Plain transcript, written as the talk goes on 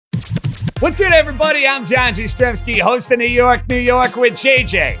What's good, everybody? I'm John Jastrzemski, host of New York with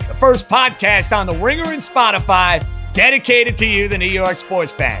JJ, the first podcast on the Ringer and Spotify dedicated to you, the New York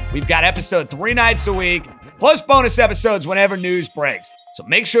sports fan. We've got episode 3 nights a week, plus bonus episodes whenever news breaks. So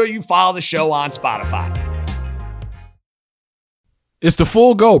make sure you follow the show on Spotify. It's the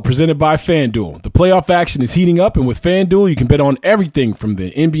Full Go presented by FanDuel. The playoff action is heating up, and with FanDuel, you can bet on everything from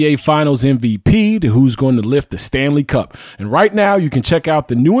the NBA Finals MVP to who's going to lift the Stanley Cup. And right now, you can check out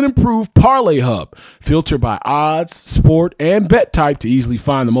the new and improved Parlay Hub, filtered by odds, sport, and bet type to easily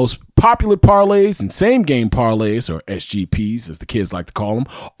find the most popular parlays and same-game parlays, or SGPs, as the kids like to call them,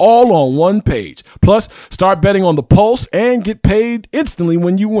 all on one page. Plus, start betting on the pulse and get paid instantly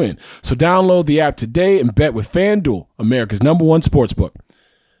when you win. So download the app today and bet with FanDuel, America's #1 sportsbook.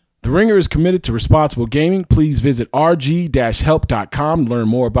 The Ringer is committed to responsible gaming. Please visit rg-help.com to learn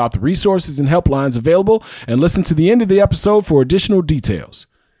more about the resources and helplines available and listen to the end of the episode for additional details.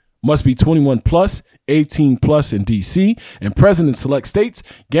 Must be 21 plus, 18 plus in D.C. and present in select states.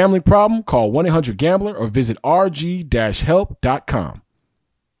 Gambling problem? Call 1-800-GAMBLER or visit rg-help.com.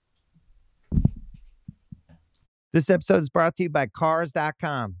 This episode is brought to you by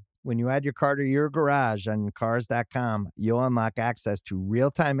Cars.com. When you add your car to your garage on Cars.com, you'll unlock access to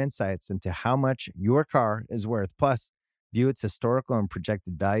real-time insights into how much your car is worth. Plus, view its historical and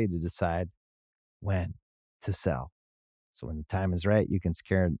projected value to decide when to sell. So when the time is right, you can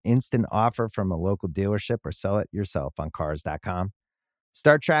secure an instant offer from a local dealership or sell it yourself on Cars.com.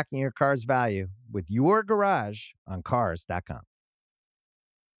 Start tracking your car's value with your garage on Cars.com.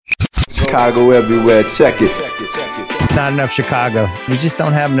 Chicago everywhere, check it. Not enough Chicago. We just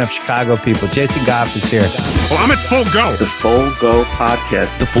don't have enough Chicago people. Jason Goff is here. Oh, I'm at Full Go. The Full Go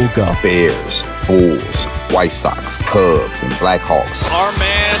podcast. The Full Go. Bears, Bulls, White Sox, Cubs, and Blackhawks. Our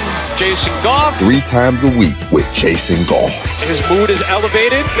man, Jason Goff. 3 times a week with Jason Goff. His mood is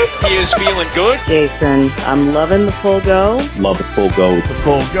elevated. He is feeling good. Jason, I'm loving the Full Go. Love the Full Go. The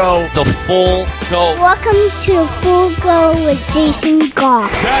Full Go. The Full Go. Welcome to Full Go with Jason Goff.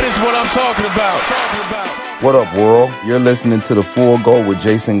 That is what I'm talking about. What up, world? You're listening to The Full Go with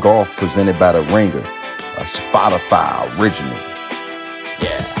Jason Goff, presented by The Ringer, a Spotify original.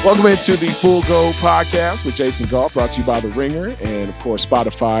 Yeah. Welcome into the Full Go podcast with Jason Goff, brought to you by The Ringer. And, of course,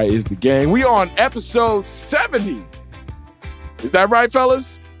 Spotify is the gang. We are on episode 70. Is that right,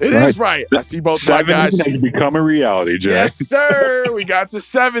 fellas? It is right. I see both black guys. Has become a reality, Jay. Yes, sir. We got to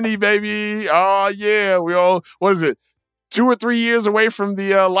 70, baby. Oh, yeah. We all, what is it? 2 or 3 years away from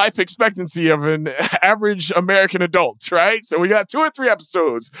the life expectancy of an average American adult, right? So we got 2 or 3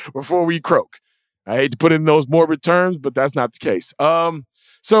 episodes before we croak. I hate to put in those morbid terms, but that's not the case.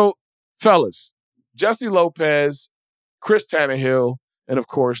 So, fellas, Jesse Lopez, Chris Tannehill, and, of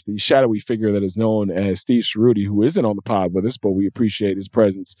course, the shadowy figure that is known as Steve Cerruti, who isn't on the pod with us, but we appreciate his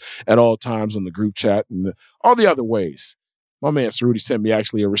presence at all times on the group chat and all the other ways. My man Cerruti sent me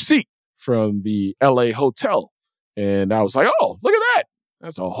actually a receipt from the L.A. hotel. And I was like, oh, look at that.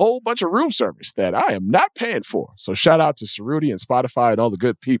 That's a whole bunch of room service that I am not paying for. So shout out to Cerruti and Spotify and all the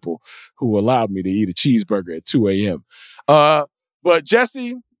good people who allowed me to eat a cheeseburger at 2 a.m. But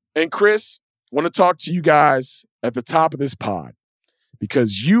Jesse and Chris, want to talk to you guys at the top of this pod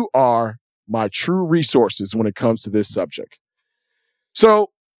because you are my true resources when it comes to this subject.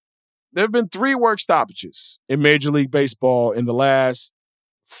 So there have been 3 work stoppages in Major League Baseball in the last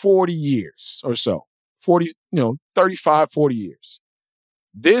 40 years or so. 35, 40 years.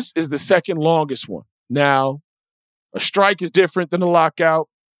 This is the second longest one. Now, a strike is different than a lockout.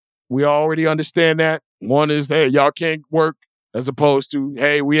 We already understand that. One is, hey, y'all can't work, as opposed to,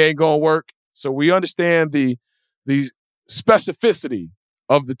 hey, we ain't going to work. So we understand the specificity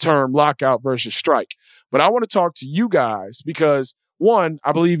of the term lockout versus strike. But I want to talk to you guys because, one,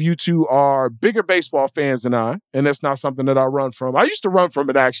 I believe you two are bigger baseball fans than I, and that's not something that I run from. I used to run from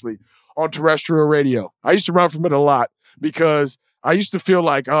it, actually, on terrestrial radio. I used to run from it a lot because I used to feel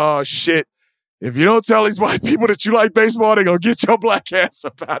like, oh, shit, if you don't tell these white people that you like baseball, they're going to get your black ass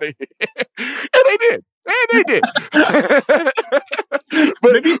up out of here. And they did.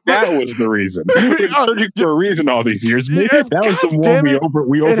 But maybe that was the reason. It's searching for a reason all these years. Maybe that was the one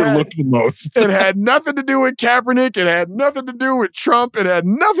we overlooked the most. It had nothing to do with Kaepernick. It had nothing to do with Trump. It had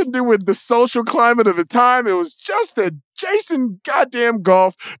nothing to do with the social climate of the time. It was just that Jason goddamn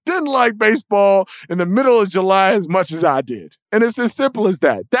Goff didn't like baseball in the middle of July as much as I did. And it's as simple as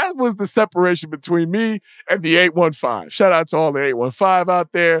that. That was the separation between me and the 815. Shout out to all the 815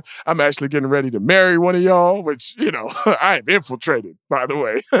 out there. I'm actually getting ready to marry one of y'all, which, I have infiltrated, by the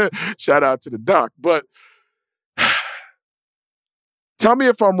way. Shout out to the doc. But tell me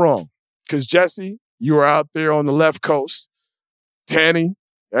if I'm wrong, because Jesse, you were out there on the left coast. Tanny,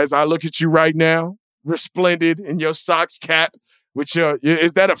 as I look at you right now, resplendent in your Sox cap, which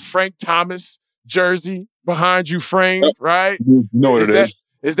is that a Frank Thomas jersey behind you framed, right? You know what it is.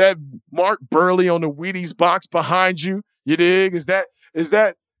 Is that Mark Burley on the Wheaties box behind you? You dig? Is that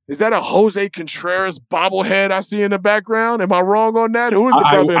a Jose Contreras bobblehead I see in the background? Am I wrong on that? Who is the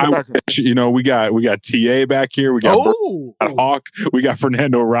brother in the background? You know, we got TA back here. We got Hawk. We got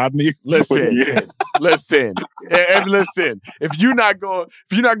Fernando Rodney. Listen. And listen. If you're not going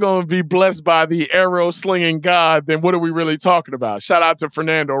to be blessed by the arrow slinging God, then what are we really talking about? Shout out to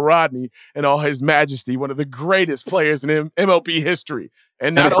Fernando Rodney and all his majesty, one of the greatest players in MLB history.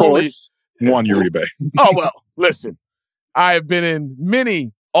 And not of course, Juan Uribe. Oh well, listen. I have been in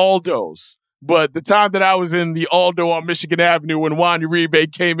many Aldos, but the time that I was in the Aldo on Michigan Avenue when Juan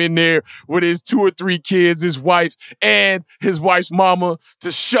Uribe came in there with his 2 or 3 kids, his wife, and his wife's mama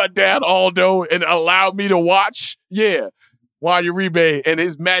to shut down Aldo and allow me to watch, Juan Uribe and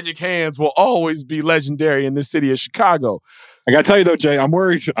his magic hands will always be legendary in the city of Chicago. I gotta tell you though, Jay, I'm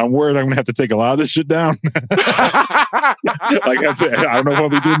worried I'm gonna have to take a lot of this shit down. I don't know if I'll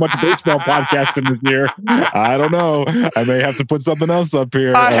be doing much baseball podcasting this year. I don't know. I may have to put something else up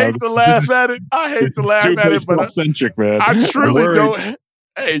here. I hate to laugh at it. But centric, man. I truly don't.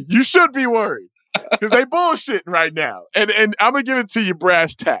 Hey, you should be worried because they bullshitting right now. And I'm gonna give it to you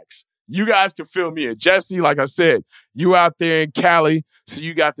brass tacks. You guys can fill me in. Jesse, like I said, you out there in Cali, so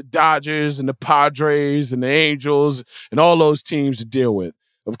you got the Dodgers and the Padres and the Angels and all those teams to deal with.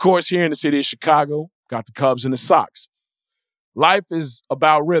 Of course, here in the city of Chicago, got the Cubs and the Sox. Life is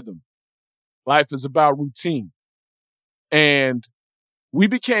about rhythm. Life is about routine. And we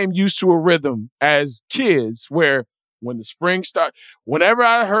became used to a rhythm as kids where when the spring started, whenever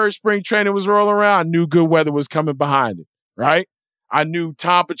I heard spring training was rolling around, I knew good weather was coming behind it, right? I knew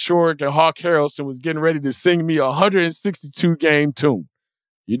Tom Paciorek and Hawk Harrelson was getting ready to sing me a 162-game tune.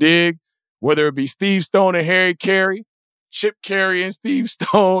 You dig? Whether it be Steve Stone and Harry Carey, Chip Carey and Steve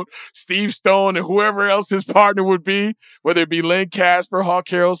Stone and whoever else his partner would be, whether it be Len Casper, Hawk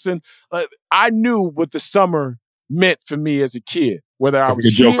Harrelson. I knew what the summer meant for me as a kid. Whether I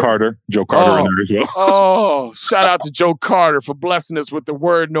was Joe Carter in there as well. Oh, shout out to Joe Carter for blessing us with the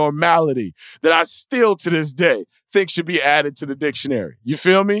word normality that I still to this day think should be added to the dictionary. You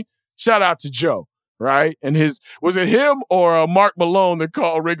feel me? Shout out to Joe, right? And was it him or Mark Malone that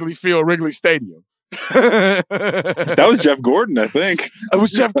called Wrigley Field Wrigley Stadium? That was Jeff Gordon, I think. It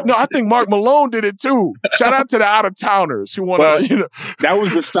was Jeff. No, I think Mark Malone did it too. Shout out to the out of towners who want to, That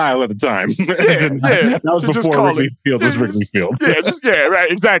was the style at the time. That was before Wrigley Field was Wrigley Field.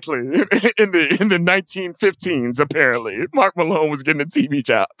 Right, exactly. In the 1915s, apparently, Mark Malone was getting a TV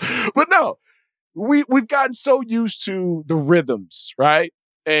job. But no, we've gotten so used to the rhythms, right?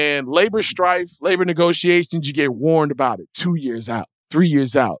 And labor strife, labor negotiations, you get warned about it 2 years out, 3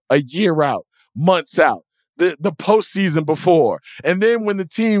 years out, a year out, months out, the postseason before. And then when the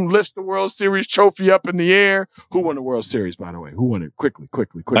team lifts the World Series trophy up in the air, who won the World Series, by the way? Who won it? Quickly.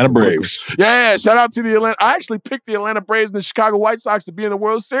 Atlanta Braves. Yeah, shout out to the Atlanta. I actually picked the Atlanta Braves and the Chicago White Sox to be in the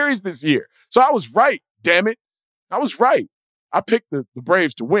World Series this year. So I was right, damn it. I was right. I picked the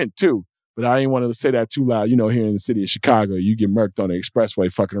Braves to win, too. But I ain't want to say that too loud. You know, here in the city of Chicago, you get murked on the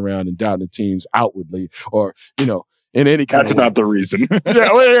expressway fucking around and doubting the teams outwardly or, in any kind That's not the reason.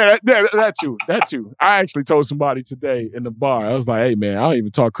 That too. I actually told somebody today in the bar, I was like, hey, man, I don't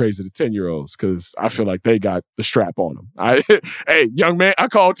even talk crazy to 10-year-olds because I feel like they got the strap on them. Hey, young man, I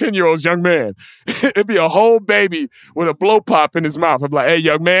call 10-year-olds young man. It'd be a whole baby with a blow pop in his mouth. I'm like, hey,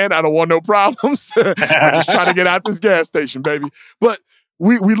 young man, I don't want no problems. I'm just trying to get out this gas station, baby. But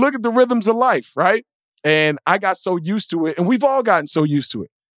we look at the rhythms of life, right? And I got so used to it, and we've all gotten so used to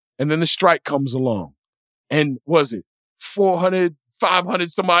it. And then the strike comes along. And was it 400, 500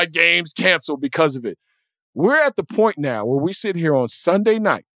 some odd games canceled because of it? We're at the point now where we sit here on Sunday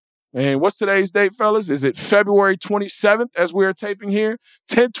night. And what's today's date, fellas? Is it February 27th as we're taping here?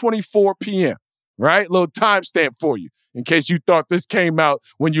 10:24 p.m., right? Little timestamp for you in case you thought this came out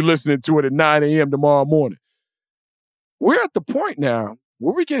when you're listening to it at 9 a.m. tomorrow morning. We're at the point now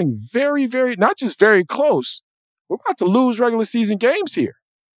where we're getting very, very, not just very close, we're about to lose regular season games here.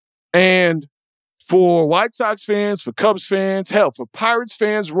 And for White Sox fans, for Cubs fans, hell, for Pirates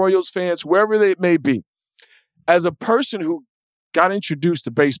fans, Royals fans, wherever they may be, as a person who got introduced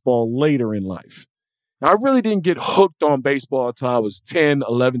to baseball later in life, I really didn't get hooked on baseball until I was 10,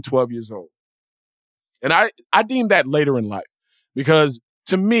 11, 12 years old. And I deem that later in life because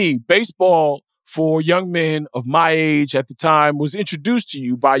to me, baseball for young men of my age at the time was introduced to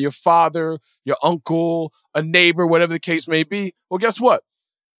you by your father, your uncle, a neighbor, whatever the case may be. Well, guess what?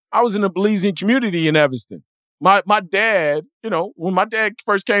 I was in a Belizean community in Evanston My dad, when my dad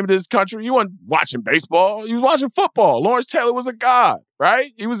first came to this country, he wasn't watching baseball. He was watching football. Lawrence Taylor was a god,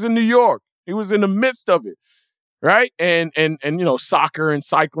 right? He was in New York. He was in the midst of it, right? And soccer and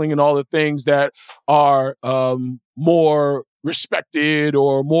cycling and all the things that are more respected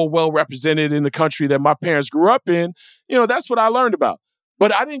or more well represented in the country that my parents grew up in, that's what I learned about.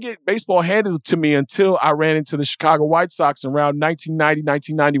 But I didn't get baseball handed to me until I ran into the Chicago White Sox around 1990,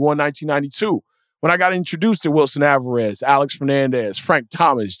 1991, 1992. When I got introduced to Wilson Alvarez, Alex Fernandez, Frank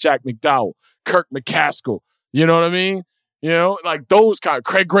Thomas, Jack McDowell, Kirk McCaskill, you know what I mean? Like those kind of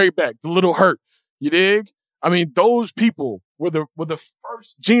Craig Graybeck, the Little Hurt, you dig? I mean, those people were the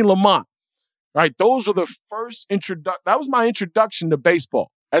first, Gene Lamont, right? Those were the first that was my introduction to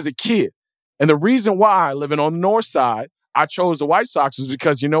baseball as a kid. And the reason why, living on the north side, I chose the White Sox was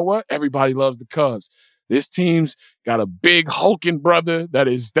because, you know what? Everybody loves the Cubs. This team's got a big hulking brother that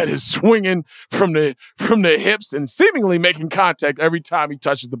is swinging from the hips and seemingly making contact every time he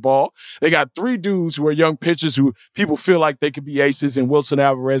touches the ball. They got 3 dudes who are young pitchers who people feel like they could be aces in Wilson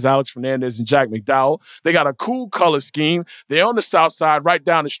Alvarez, Alex Fernandez, and Jack McDowell. They got a cool color scheme. They're on the south side, right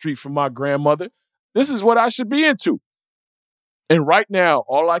down the street from my grandmother. This is what I should be into. And right now,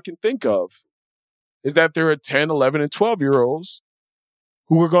 all I can think of is that there are 10, 11, and 12-year-olds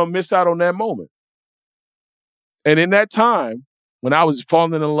who are going to miss out on that moment. And in that time, when I was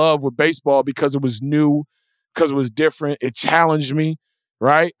falling in love with baseball because it was new, because it was different, it challenged me,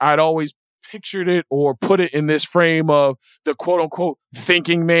 right? I'd always pictured it or put it in this frame of the quote-unquote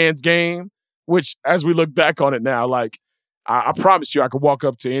thinking man's game, which as we look back on it now, like I promise you I could walk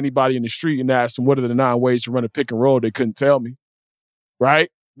up to anybody in the street and ask them what are the 9 ways to run a pick and roll. They couldn't tell me, right?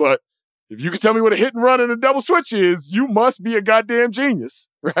 But if you can tell me what a hit and run and a double switch is, you must be a goddamn genius,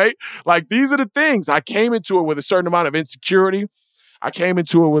 right? Like, these are the things. I came into it with a certain amount of insecurity. I came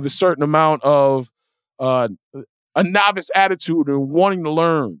into it with a certain amount of a novice attitude and wanting to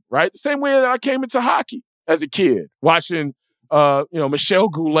learn, right? The same way that I came into hockey as a kid, watching, Michelle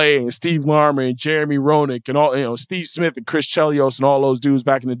Goulet and Steve Larmer and Jeremy Roenick and all, Steve Smith and Chris Chelios and all those dudes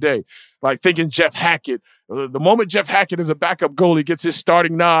back in the day. Like thinking Jeff Hackett. The moment Jeff Hackett as a backup goalie gets his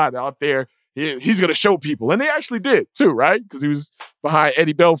starting nod out there, he's going to show people. And they actually did too, right? Because he was behind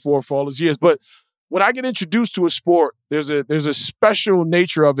Eddie Belfour for all his years. But when I get introduced to a sport, there's a special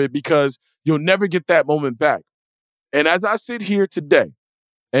nature of it because you'll never get that moment back. And as I sit here today,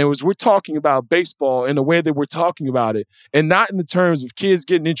 and as we're talking about baseball in the way that we're talking about it, and not in the terms of kids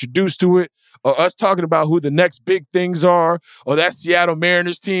getting introduced to it, or us talking about who the next big things are, or that Seattle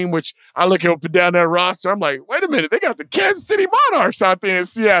Mariners team, which I look up and down that roster, I'm like, wait a minute, they got the Kansas City Monarchs out there in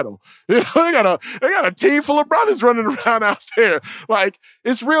Seattle. They got a team full of brothers running around out there. Like,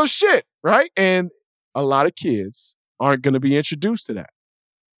 it's real shit, right? And a lot of kids aren't going to be introduced to that.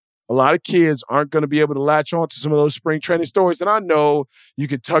 A lot of kids aren't going to be able to latch on to some of those spring training stories. And I know you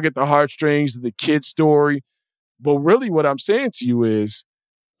can tug at the heartstrings of the kid story, but really what I'm saying to you is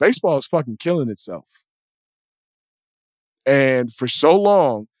baseball is fucking killing itself. And for so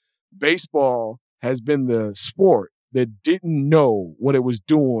long, baseball has been the sport that didn't know what it was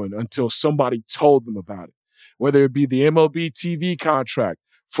doing until somebody told them about it. Whether it be the MLB TV contract.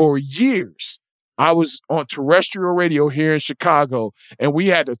 For years, I was on terrestrial radio here in Chicago, and we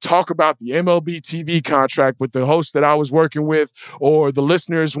had to talk about the MLB TV contract with the host that I was working with, or the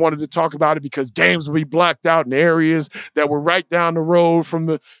listeners wanted to talk about it because games would be blacked out in areas that were right down the road from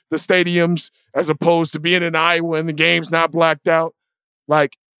the stadiums, as opposed to being in Iowa and the game's not blacked out.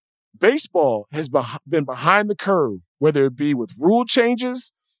 Like, baseball has been behind the curve, whether it be with rule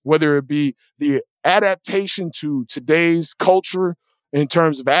changes, whether it be the adaptation to today's culture in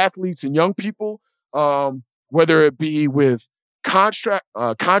terms of athletes and young people, whether it be with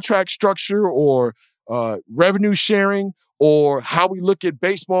contract structure or revenue sharing or how we look at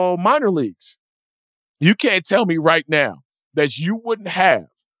baseball minor leagues. You can't tell me right now that you wouldn't have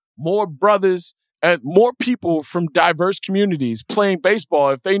more brothers and more people from diverse communities playing baseball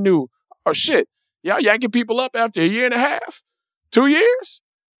if they knew, oh shit, y'all yanking people up after a year and a half, 2 years?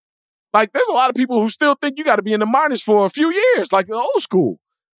 Like, there's a lot of people who still think you got to be in the minors for a few years, like the old school.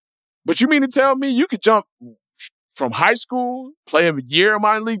 But you mean to tell me you could jump from high school, play a year of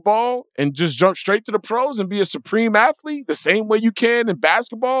minor league ball, and just jump straight to the pros and be a supreme athlete the same way you can in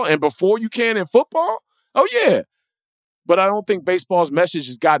basketball and before you can in football? Oh, yeah. But I don't think baseball's message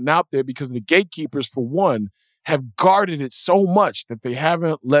has gotten out there because the gatekeepers, for one, have guarded it so much that they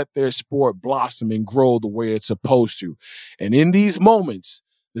haven't let their sport blossom and grow the way it's supposed to. And in these moments,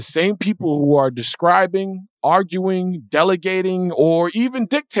 the same people who are describing, arguing, delegating, or even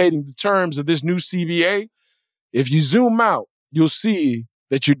dictating the terms of this new CBA, if you zoom out, you'll see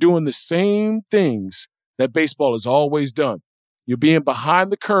that you're doing the same things that baseball has always done. You're being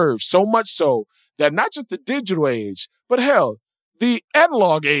behind the curve, so much so that not just the digital age, but hell, the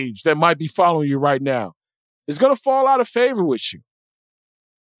analog age that might be following you right now is going to fall out of favor with you.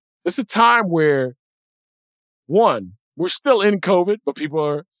 It's a time where, one, we're still in COVID, but people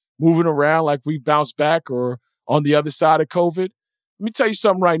are moving around like we bounced back or on the other side of COVID. Let me tell you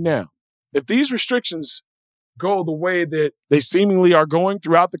something right now. If these restrictions go the way that they seemingly are going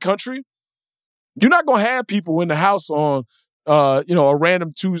throughout the country, you're not going to have people in the house on, a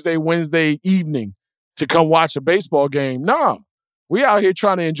random Tuesday, Wednesday evening to come watch a baseball game. No, we out here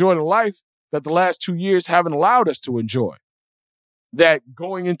trying to enjoy the life that the last 2 years haven't allowed us to enjoy. That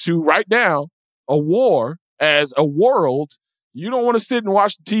going into right now a war as a world, you don't want to sit and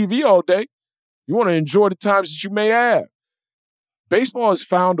watch the TV all day. You want to enjoy the times that you may have. Baseball has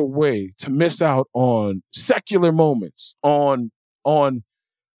found a way to miss out on secular moments, on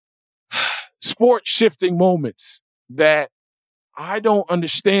sport shifting moments that I don't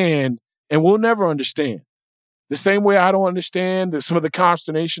understand and will never understand. The same way I don't understand some of the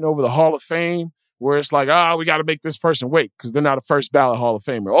consternation over the Hall of Fame, where it's like, we got to make this person wait because they're not a first ballot Hall of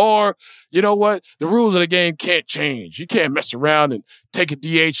Famer. Or, you know what? The rules of the game can't change. You can't mess around and take a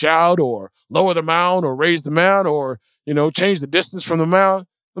DH out or lower the mound or raise the mound or, change the distance from the mound.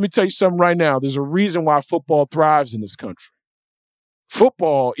 Let me tell you something right now. There's a reason why football thrives in this country.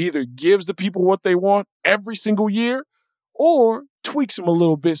 Football either gives the people what they want every single year or tweaks them a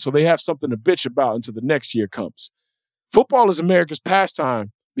little bit so they have something to bitch about until the next year comes. Football is America's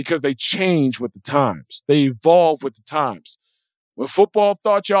pastime because they change with the times. They evolve with the times. When football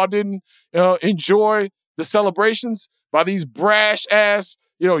thought y'all didn't enjoy the celebrations by these brash-ass,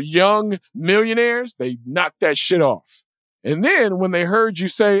 young millionaires, they knocked that shit off. And then when they heard you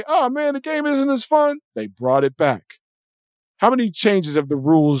say, oh, man, the game isn't as fun, they brought it back. How many changes of the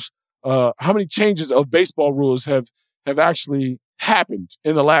rules, how many changes of baseball rules have actually happened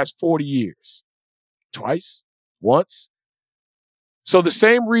in the last 40 years? Twice? Once? So the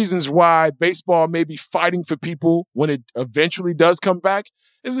same reasons why baseball may be fighting for people when it eventually does come back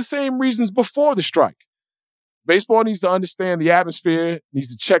is the same reasons before the strike. Baseball needs to understand the atmosphere, needs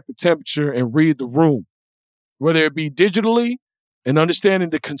to check the temperature and read the room, whether it be digitally and understanding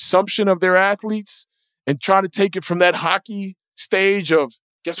the consumption of their athletes and trying to take it from that hockey stage of,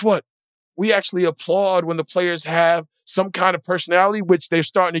 guess what? We actually applaud when the players have some kind of personality, which they're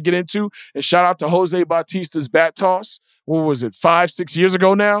starting to get into. And shout out to Jose Bautista's bat toss. What was it, 5-6 years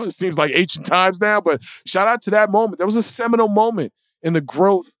ago now? It seems like ancient times now, but shout out to that moment. That was a seminal moment in the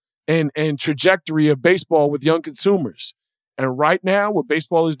growth and trajectory of baseball with young consumers. And right now, what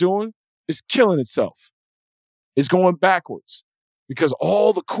baseball is doing is killing itself. It's going backwards because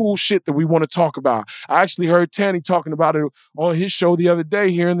all the cool shit that we want to talk about. I actually heard Tanny talking about it on his show the other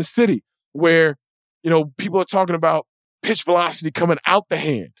day here in the city where, people are talking about pitch velocity coming out the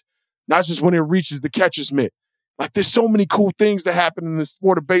hand, not just when it reaches the catcher's mitt. Like there's so many cool things that happen in the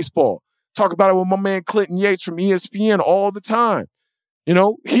sport of baseball. Talk about it with my man Clinton Yates from ESPN all the time.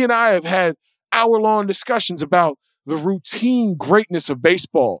 He and I have had hour-long discussions about the routine greatness of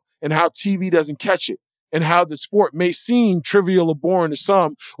baseball and how TV doesn't catch it and how the sport may seem trivial or boring to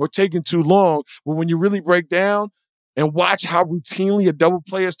some or taking too long. But when you really break down and watch how routinely a double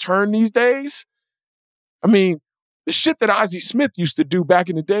play is turned these days, I mean, the shit that Ozzie Smith used to do back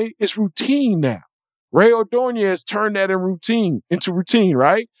in the day is routine now. Ray Ordonez turned that into routine,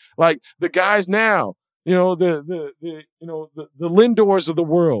 right? Like the guys now, the Lindors of the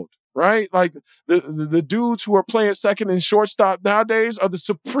world, right? Like the dudes who are playing second and shortstop nowadays are the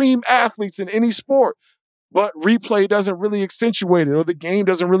supreme athletes in any sport, but replay doesn't really accentuate it or the game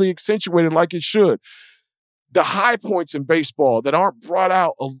doesn't really accentuate it like it should. The high points in baseball that aren't brought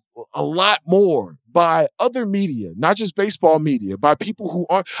out a lot more by other media, not just baseball media, by people who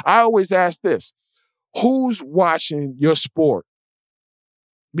aren't. I always ask this. Who's watching your sport?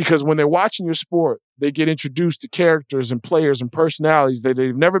 Because when they're watching your sport, they get introduced to characters and players and personalities that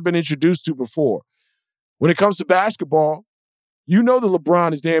they've never been introduced to before. When it comes to basketball, that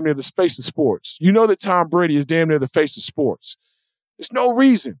LeBron is damn near the face of sports. That Tom Brady is damn near the face of sports. There's no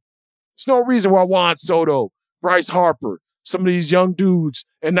reason. There's no reason why Juan Soto, Bryce Harper, some of these young dudes,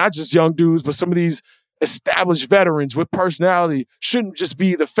 and not just young dudes, but some of these established veterans with personality shouldn't just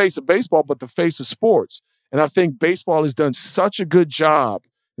be the face of baseball, but the face of sports. And I think baseball has done such a good job,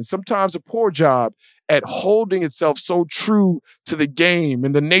 and sometimes a poor job, at holding itself so true to the game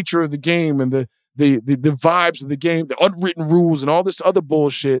and the nature of the game and the vibes of the game, the unwritten rules and all this other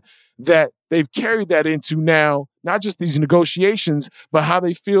bullshit, that they've carried that into now, not just these negotiations, but how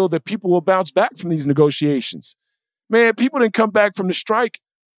they feel that people will bounce back from these negotiations. Man, people didn't come back from the strike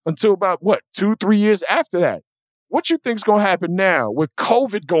until about, 2-3 years after that. What you think's going to happen now with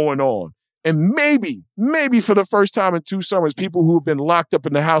COVID going on? And maybe for the first time in 2 summers, people who have been locked up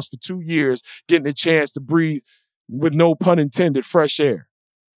in the house for 2 years getting a chance to breathe, with no pun intended, fresh air.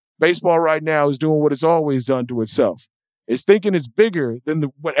 Baseball right now is doing what it's always done to itself. It's thinking it's bigger than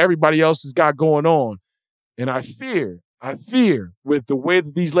what everybody else has got going on. And I fear with the way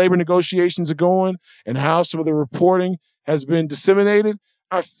that these labor negotiations are going and how some of the reporting has been disseminated,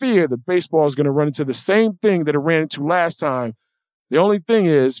 I fear that baseball is going to run into the same thing that it ran into last time. The only thing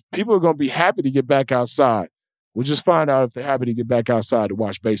is, people are going to be happy to get back outside. We'll just find out if they're happy to get back outside to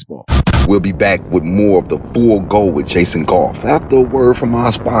watch baseball. We'll be back with more of the Full Go with Jason Goff after a word from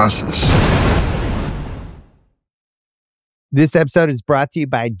our sponsors. This episode is brought to you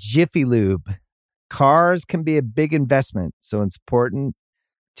by Jiffy Lube. Cars can be a big investment, so it's important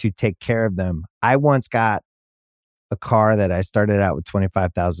to take care of them. I once got a car that I started out with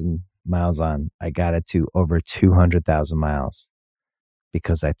 25,000 miles on. I got it to over 200,000 miles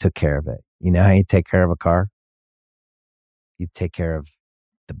because I took care of it. You know how you take care of a car? You take care of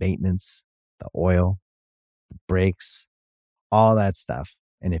the maintenance, the oil, the brakes, all that stuff.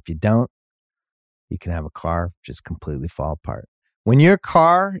 And if you don't, you can have a car just completely fall apart. When your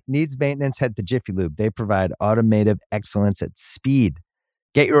car needs maintenance, head to Jiffy Lube. They provide automotive excellence at speed.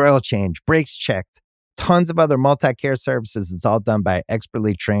 Get your oil changed, brakes checked, tons of other multi-care services. It's all done by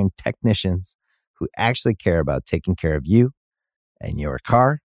expertly trained technicians who actually care about taking care of you and your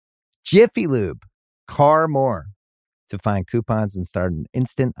car. Jiffy Lube, car more. To find coupons and start an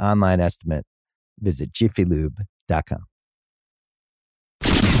instant online estimate, visit jiffylube.com.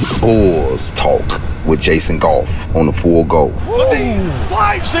 Bulls Talk with Jason Goff on the Full Go.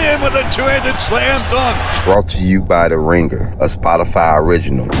 Flies in with a two-handed slam dunk. Brought to you by The Ringer, a Spotify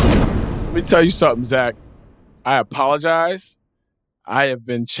original. Let me tell you something, Zach. I apologize. I have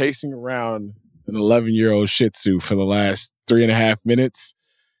been chasing around an 11-year-old Shih Tzu for the last 3.5 minutes.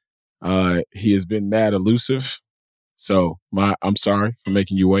 He has been mad elusive. So I'm sorry for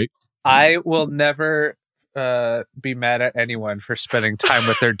making you wait. I will never be mad at anyone for spending time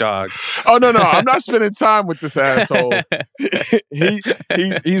with their dog. Oh, no. I'm not spending time with this asshole.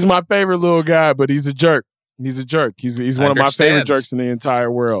 He's my favorite little guy, but he's a jerk. He's one of my favorite jerks in the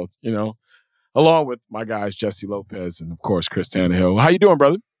entire world, you know, along with my guys, Jesse Lopez and, of course, Chris Tannehill. How you doing,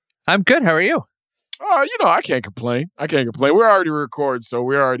 brother? I'm good. How are you? Oh, I can't complain. We're already recording, so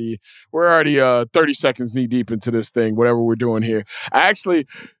we're already 30 seconds knee deep into this thing, whatever we're doing here.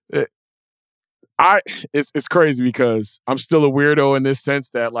 It's crazy because I'm still a weirdo in this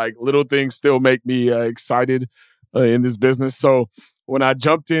sense that like little things still make me excited in this business. So when I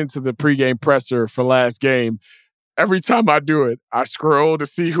jumped into the pregame presser for last game, every time I do it, I scroll to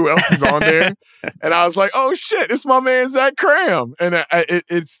see who else is on there, and I was like, "Oh shit, it's my man Zach Kram," and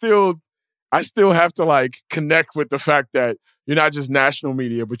I still have to like connect with the fact that you're not just national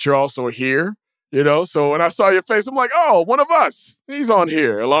media, but you're also here, you know? So when I saw your face, I'm like, oh, one of us. He's on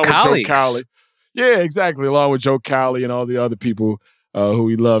here along with Joe Cowley. Yeah, exactly. Along with Joe Cowley and all the other people who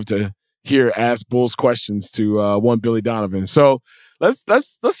we love to hear ask Bulls questions to one Billy Donovan. So let's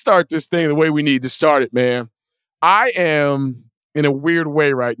start this thing the way we need to start it, man. I am in a weird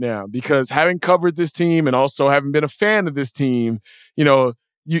way right now because having covered this team and also having been a fan of this team, you know,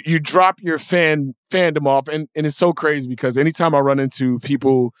 you drop your fandom off, and it's so crazy because anytime I run into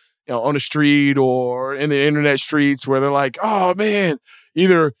people, you know, on the street or in the internet streets where they're like, "Oh man,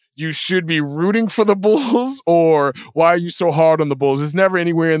 either you should be rooting for the Bulls or why are you so hard on the Bulls?" It's never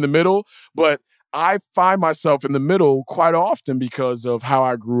anywhere in the middle, but I find myself in the middle quite often because of how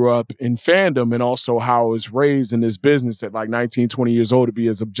I grew up in fandom and also how I was raised in this business at like 19, 20 years old to be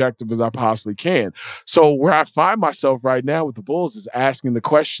as objective as I possibly can. So where I find myself right now with the Bulls is asking the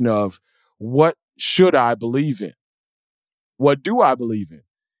question of what should I believe in? What do I believe in?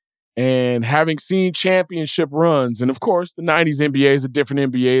 And having seen championship runs, and of course the 90s NBA is a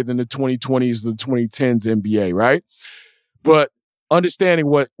different NBA than the 2020s, the 2010s NBA, right? But understanding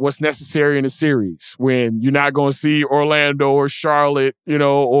what's necessary in a series when you're not going to see Orlando or Charlotte, you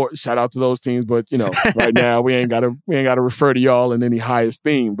know, or shout out to those teams, but you know, right now we ain't got to refer to y'all in any high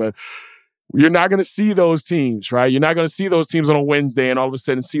esteem, but you're not going to see those teams, right? You're not going to see those teams on a Wednesday and all of a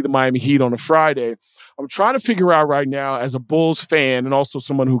sudden see the Miami Heat on a Friday. I'm trying to figure out right now as a Bulls fan and also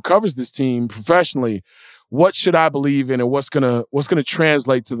someone who covers this team professionally, what should I believe in and what's going to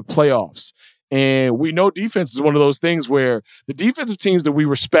translate to the playoffs? And we know defense is one of those things where the defensive teams that we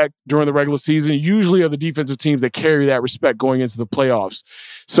respect during the regular season usually are the defensive teams that carry that respect going into the playoffs.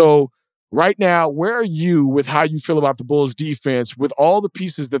 So right now, where are you with how you feel about the Bulls defense with all the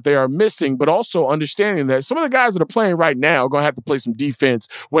pieces that they are missing, but also understanding that some of the guys that are playing right now are going to have to play some defense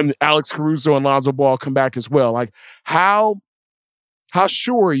when Alex Caruso and Lonzo Ball come back as well. Like, how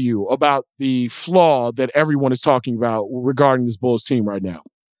sure are you about the flaw that everyone is talking about regarding this Bulls team right now?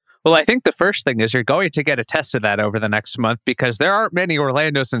 Well, I think the first thing is you're going to get a test of that over the next month because there aren't many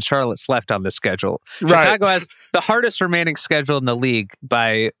Orlandos and Charlottes left on the schedule. Right. Chicago has the hardest remaining schedule in the league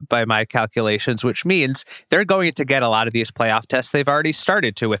by my calculations, which means they're going to get a lot of these playoff tests. They've already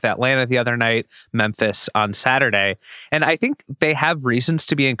started to with Atlanta the other night, Memphis on Saturday. And I think they have reasons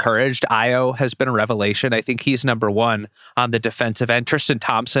to be encouraged. Io has been a revelation. I think he's number one on the defensive end. Tristan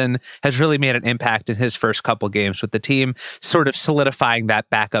Thompson has really made an impact in his first couple games with the team, sort of solidifying that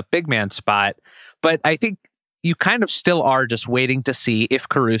backup big man spot. But I think you kind of still are just waiting to see if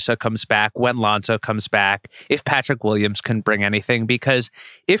Caruso comes back, when Lonzo comes back, if Patrick Williams can bring anything. Because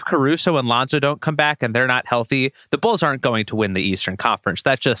if Caruso and Lonzo don't come back and they're not healthy, the Bulls aren't going to win the Eastern Conference.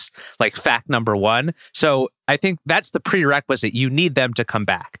 That's just like fact number one. So I think that's the prerequisite. You need them to come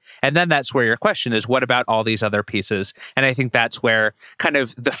back. And then that's where your question is, what about all these other pieces? And I think that's where kind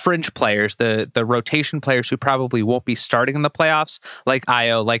of the fringe players, the rotation players who probably won't be starting in the playoffs, like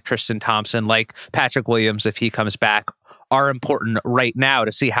Io, like Tristan Thompson, like Patrick Williams, if he comes back, are important right now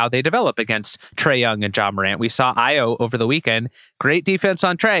to see how they develop against Trae Young and Ja Morant. We saw Io over the weekend. Great defense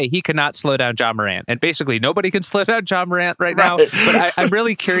on Trae. He cannot slow down Ja Morant. And basically nobody can slow down Ja Morant right now. But I'm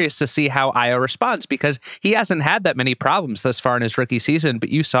really curious to see how Io responds because he hasn't had that many problems thus far in his rookie season. But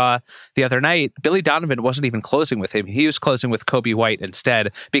you saw the other night, Billy Donovan wasn't even closing with him. He was closing with Kobe White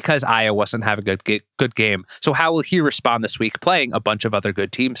instead because Io wasn't having a good game. So how will he respond this week playing a bunch of other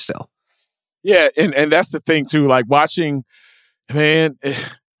good teams still? Yeah, and that's the thing, too. Like, watching, man,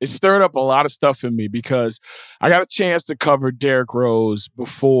 it stirred up a lot of stuff in me because I got a chance to cover Derrick Rose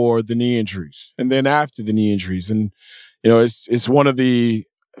before the knee injuries and then after the knee injuries. And, you know, it's one of the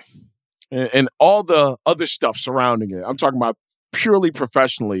 – and all the other stuff surrounding it. I'm talking about purely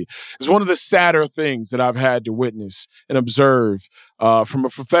professionally. It's one of the sadder things that I've had to witness and observe from a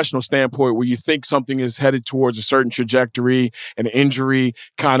professional standpoint where you think something is headed towards a certain trajectory and injury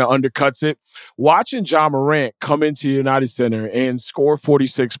kind of undercuts it. Watching Ja Morant come into the United Center and score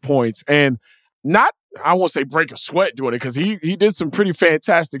 46 points and not, I won't say break a sweat doing it because he did some pretty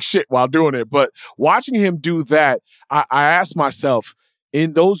fantastic shit while doing it. But watching him do that, I asked myself,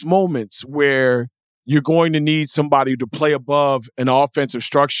 in those moments where you're going to need somebody to play above an offensive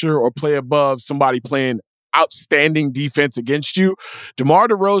structure or play above somebody playing outstanding defense against you, DeMar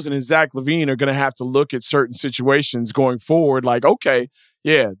DeRozan and Zach LaVine are going to have to look at certain situations going forward. Like, okay,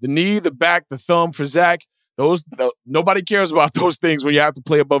 yeah, the knee, the back, the thumb for Zach, nobody cares about those things when you have to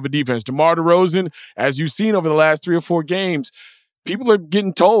play above a defense. DeMar DeRozan, as you've seen over the last 3 or 4 games, people are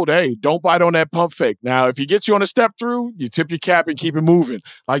getting told, hey, don't bite on that pump fake. Now, if he gets you on a step through, you tip your cap and keep it moving.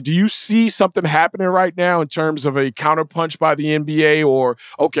 Like, do you see something happening right now in terms of a counterpunch by the NBA or,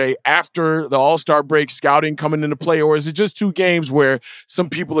 okay, after the All-Star break, scouting coming into play? Or is it just 2 games where some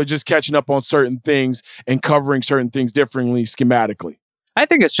people are just catching up on certain things and covering certain things differently schematically? I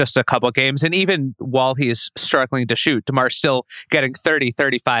think it's just a couple games. And even while he's struggling to shoot, DeMar's still getting 30,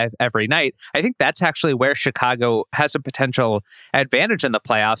 35 every night. I think that's actually where Chicago has a potential advantage in the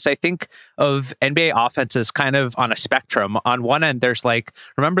playoffs. I think of NBA offenses kind of on a spectrum. On one end, there's like,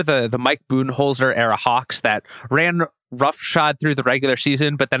 remember the Mike Budenholzer era Hawks that ran roughshod through the regular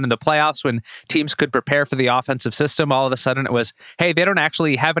season, but then in the playoffs when teams could prepare for the offensive system, all of a sudden it was, hey, they don't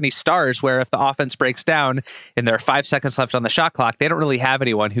actually have any stars where if the offense breaks down and there are 5 seconds left on the shot clock, they don't really have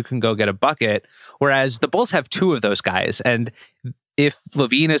anyone who can go get a bucket. Whereas the Bulls have 2 of those guys. And if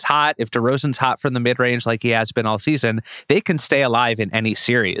LaVine is hot, if DeRozan's hot from the mid-range like he has been all season, they can stay alive in any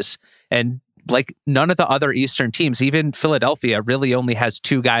series. And like none of the other Eastern teams, even Philadelphia, really only has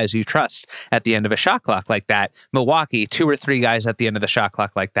 2 guys you trust at the end of a shot clock like that. Milwaukee, 2 or 3 guys at the end of the shot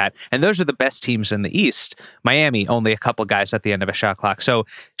clock like that. And those are the best teams in the East. Miami, only a couple guys at the end of a shot clock. So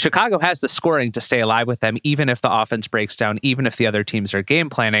Chicago has the scoring to stay alive with them, even if the offense breaks down, even if the other teams are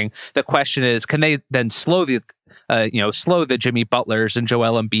game planning. The question is, can they then slow the Jimmy Butlers and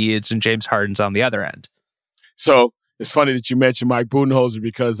Joel Embiids and James Hardens on the other end? So it's funny that you mentioned Mike Budenholzer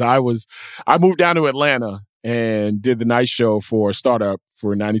because I moved down to Atlanta and did the night show for a startup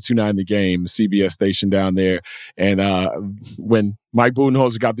for 92.9 The Game, CBS station down there. And when Mike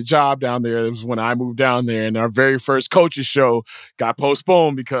Budenholzer got the job down there, it was when I moved down there, and our very first coaches show got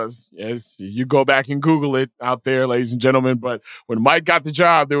postponed because, as you go back and Google it out there, ladies and gentlemen. But when Mike got the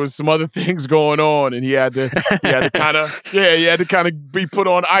job, there was some other things going on, and he had to kind of be put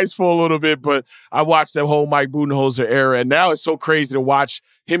on ice for a little bit. But I watched that whole Mike Budenholzer era, and now it's so crazy to watch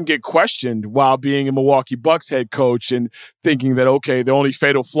him get questioned while being a Milwaukee Bucks head coach and thinking that, okay, the only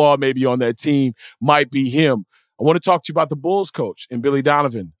fatal flaw maybe on that team might be him. I want to talk to you about the Bulls coach and Billy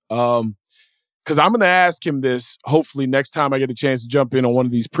Donovan, because I'm going to ask him this hopefully next time I get a chance to jump in on one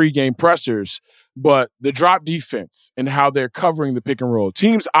of these pregame pressers. But the drop defense and how they're covering the pick and roll.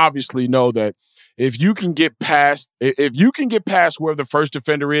 Teams obviously know that if you can get past where the first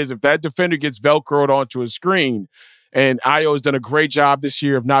defender is, if that defender gets Velcroed onto a screen. And Ayo has done a great job this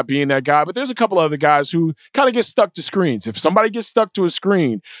year of not being that guy. But there's a couple other guys who kind of get stuck to screens. If somebody gets stuck to a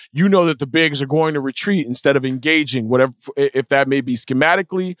screen, you know that the bigs are going to retreat instead of engaging, whatever, if that may be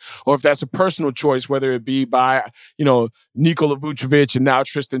schematically or if that's a personal choice, whether it be by, Nikola Vucevic and now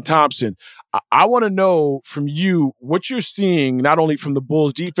Tristan Thompson. I want to know from you what you're seeing, not only from the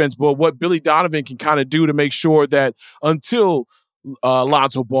Bulls defense, but what Billy Donovan can kind of do to make sure that until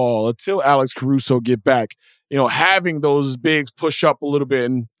Lonzo Ball, until Alex Caruso get back, having those bigs push up a little bit.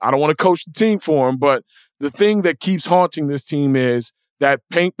 And I don't want to coach the team for them, but the thing that keeps haunting this team is that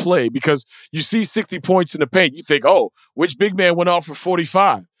paint play, because you see 60 points in the paint. You think, oh, which big man went off for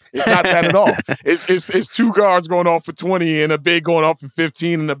 45? It's not that at all. It's two guards going off for 20 and a big going off for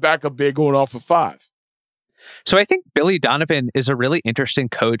 15 and a backup big going off for 5. So I think Billy Donovan is a really interesting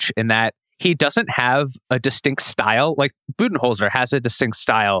coach in that he doesn't have a distinct style. Like Budenholzer has a distinct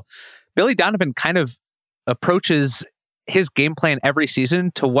style. Billy Donovan kind of approaches his game plan every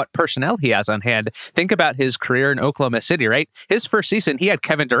season to what personnel he has on hand. Think about his career in Oklahoma City, right? His first season, he had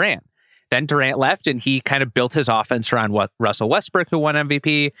Kevin Durant. Then Durant left, and he kind of built his offense around Russell Westbrook, who won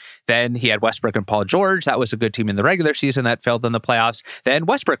MVP. Then he had Westbrook and Paul George. That was a good team in the regular season that failed in the playoffs. Then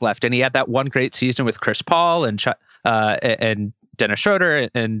Westbrook left, and he had that one great season with Chris Paul and Dennis Schroeder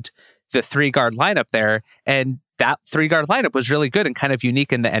and the 3-guard lineup there. And that 3-guard lineup was really good and kind of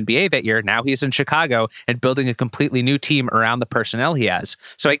unique in the NBA that year. Now he's in Chicago and building a completely new team around the personnel he has.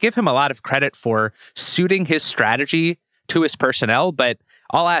 So I give him a lot of credit for suiting his strategy to his personnel. But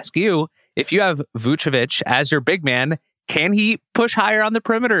I'll ask you, if you have Vucevic as your big man, can he push higher on the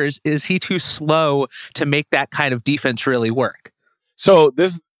perimeter? Is he too slow to make that kind of defense really work? So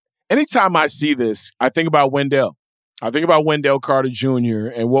anytime I see this, I think about Wendell. I think about Wendell Carter Jr.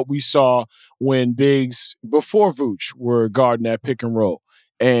 and what we saw when bigs before Vooch were guarding that pick and roll,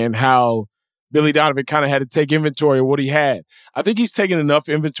 and how Billy Donovan kind of had to take inventory of what he had. I think he's taken enough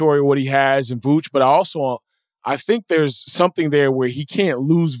inventory of what he has in Vooch, but I think there's something there where he can't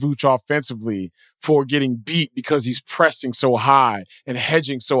lose Vooch offensively for getting beat because he's pressing so high and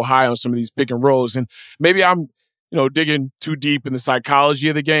hedging so high on some of these pick and rolls. And maybe I'm digging too deep in the psychology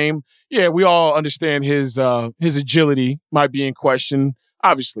of the game. Yeah, we all understand his agility might be in question.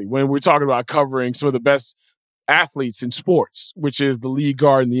 Obviously, when we're talking about covering some of the best athletes in sports, which is the lead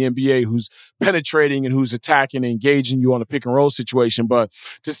guard in the NBA who's penetrating and who's attacking and engaging you on a pick and roll situation. But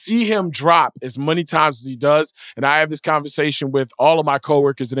to see him drop as many times as he does, and I have this conversation with all of my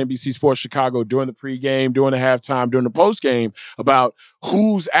coworkers at NBC Sports Chicago during the pregame, during the halftime, during the postgame about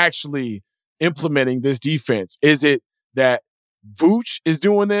who's actually implementing this defense. Is it that Vooch is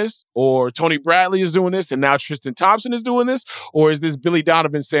doing this, or Tony Bradley is doing this, and now Tristan Thompson is doing this? Or is this Billy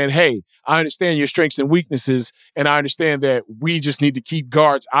Donovan saying, hey, I understand your strengths and weaknesses, and I understand that we just need to keep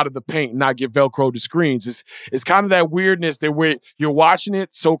guards out of the paint and not get Velcro to screens? It's kind of that weirdness that you're watching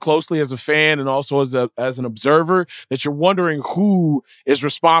it so closely as a fan and also as an observer that you're wondering who is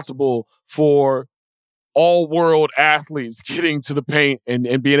responsible for all-world athletes getting to the paint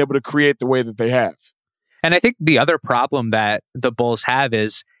and being able to create the way that they have. And I think the other problem that the Bulls have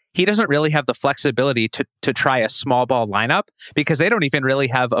is he doesn't really have the flexibility to try a small ball lineup because they don't even really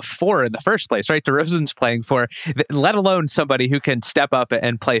have a 4 in the first place, right? DeRozan's playing 4, let alone somebody who can step up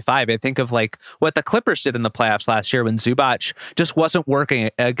and play 5. I think of like what the Clippers did in the playoffs last year when Zubac just wasn't working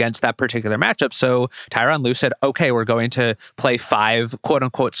against that particular matchup. So Tyronn Lue said, okay, we're going to play 5 quote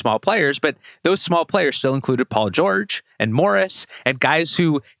unquote small players, but those small players still included Paul George and Morris and guys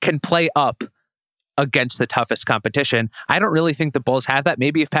who can play up against the toughest competition. I don't really think the Bulls have that.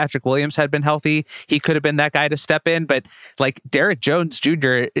 Maybe if Patrick Williams had been healthy, he could have been that guy to step in. But like Derek Jones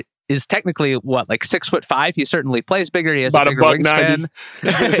Jr., is technically like 6'5". He certainly plays bigger. He has about a bigger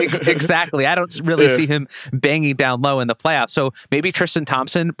wingspan. Exactly. I don't really see him banging down low in the playoffs. So maybe Tristan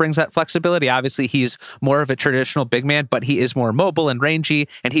Thompson brings that flexibility. Obviously, he's more of a traditional big man, but he is more mobile and rangy,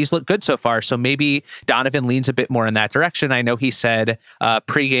 and he's looked good so far. So maybe Donovan leans a bit more in that direction. I know he said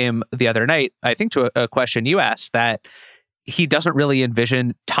pregame the other night, I think to a question you asked, that he doesn't really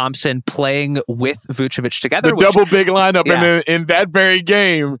envision Thompson playing with Vucevic together. The double big lineup. And in that very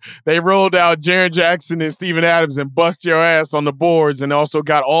game, they rolled out Jaren Jackson and Steven Adams and bust your ass on the boards and also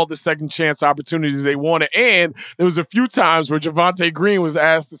got all the second chance opportunities they wanted. And there was a few times where Javonte Green was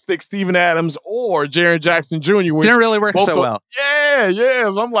asked to stick Steven Adams or Jaren Jackson Jr. Which didn't really work so well. Yeah.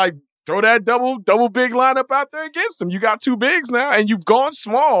 So I'm like, throw that double big lineup out there against them. You got two bigs now, and you've gone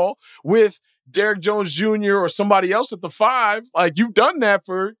small with Derrick Jones Jr. or somebody else at the 5. Like, you've done that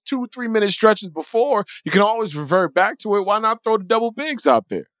for 2-3 minute stretches before. You can always revert back to it. Why not throw the double bigs out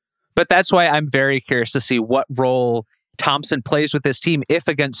there? But that's why I'm very curious to see what role Thompson plays with this team. If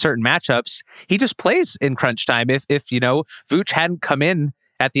against certain matchups, he just plays in crunch time. If Vooch hadn't come in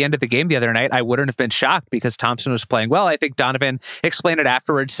at the end of the game the other night, I wouldn't have been shocked because Thompson was playing well. I think Donovan explained it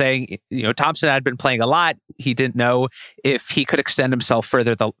afterwards, saying, Thompson had been playing a lot. He didn't know if he could extend himself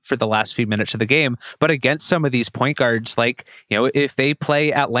further for the last few minutes of the game. But against some of these point guards, if they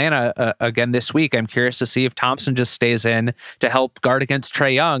play Atlanta again this week, I'm curious to see if Thompson just stays in to help guard against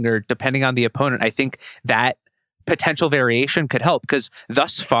Trae Young, or depending on the opponent. I think that potential variation could help, because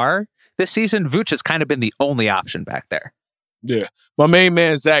thus far this season, Vooch has kind of been the only option back there. Yeah. My main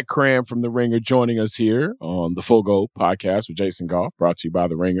man, Zach Kram from The Ringer, joining us here on the Full Go podcast with Jason Goff, brought to you by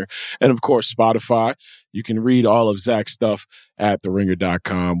The Ringer. And, of course, Spotify. You can read all of Zach's stuff at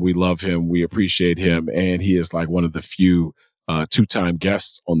theringer.com. We love him. We appreciate him. And he is like one of the few two-time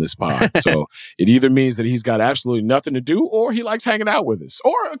guests on this pod. So it either means that he's got absolutely nothing to do, or he likes hanging out with us,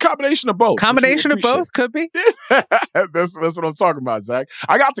 or a combination of both. Combination of both could be. That's what I'm talking about, Zach.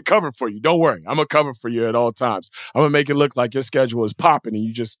 I got the cover for you. Don't worry. I'm going to cover for you at all times. I'm going to make it look like your schedule is popping and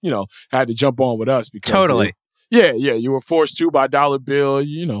you just, had to jump on with us because totally. You were forced to by dollar bill.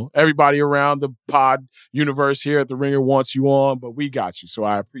 Everybody around the pod universe here at The Ringer wants you on, but we got you. So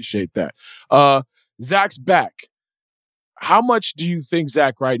I appreciate that. Zach's back. How much do you think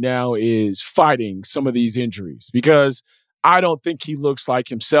Zach right now is fighting some of these injuries? Because I don't think he looks like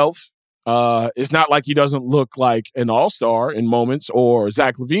himself. It's not like he doesn't look like an all-star in moments or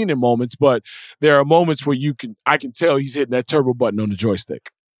Zach LaVine in moments, but there are moments where I can tell he's hitting that turbo button on the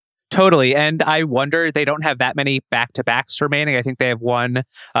joystick. Totally. And I wonder, they don't have that many back-to-backs remaining. I think they have one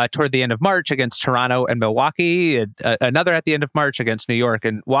toward the end of March against Toronto and Milwaukee, another at the end of March against New York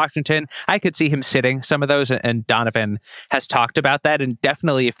and Washington. I could see him sitting some of those, and Donovan has talked about that. And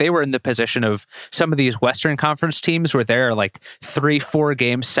definitely, if they were in the position of some of these Western Conference teams where there are like 3-4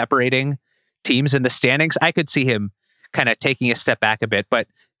 games separating teams in the standings, I could see him kind of taking a step back a bit. But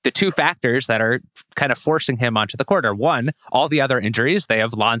the two factors that are kind of forcing him onto the court are, one, all the other injuries. They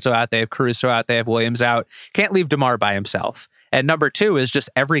have Lonzo out, they have Caruso out, they have Williams out. Can't leave DeMar by himself. And number two is just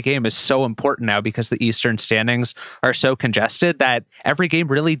every game is so important now because the Eastern standings are so congested that every game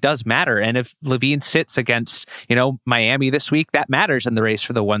really does matter. And if LaVine sits against, Miami this week, that matters in the race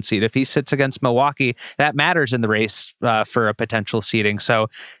for the 1 seed. If he sits against Milwaukee, that matters in the race for a potential seeding. So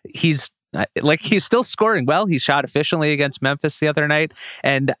he's still scoring well. He shot efficiently against Memphis the other night.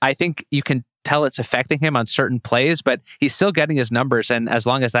 And I think you can tell it's affecting him on certain plays, but he's still getting his numbers. And as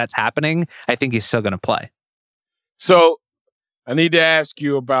long as that's happening, I think he's still going to play. So I need to ask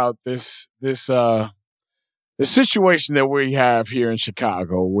you about this situation that we have here in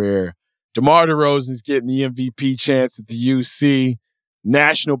Chicago where DeMar DeRozan's getting the MVP chance at the UC.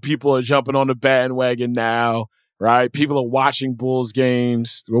 National people are jumping on the bandwagon now. Right? People are watching Bulls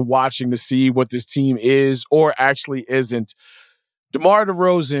games. We're watching to see what this team is or actually isn't. DeMar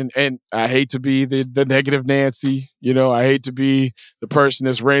DeRozan, and I hate to be the negative Nancy, I hate to be the person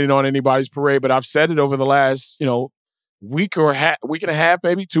that's raining on anybody's parade, but I've said it over the last, week and a half,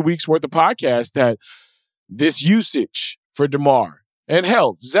 maybe 2 weeks worth of podcast, that this usage for DeMar, and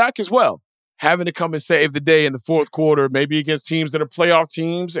hell, Zach as well, having to come and save the day in the fourth quarter, maybe against teams that are playoff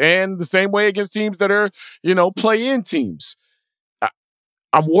teams and the same way against teams that are, play-in teams.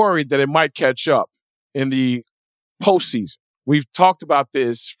 I'm worried that it might catch up in the postseason. We've talked about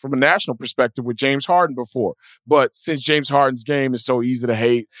this from a national perspective with James Harden before, but since James Harden's game is so easy to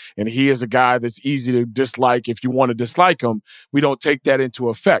hate and he is a guy that's easy to dislike if you want to dislike him, we don't take that into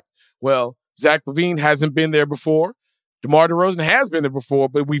effect. Well, Zach LaVine hasn't been there before. DeMar DeRozan has been there before,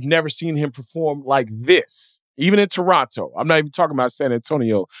 but we've never seen him perform like this, even in Toronto. I'm not even talking about San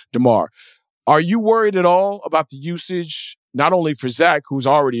Antonio, DeMar. Are you worried at all about the usage not only for Zach, who's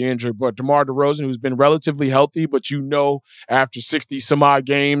already injured, but DeMar DeRozan, who's been relatively healthy, but after 60 some odd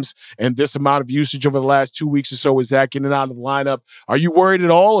games and this amount of usage over the last 2 weeks or so with Zach in and out of the lineup, are you worried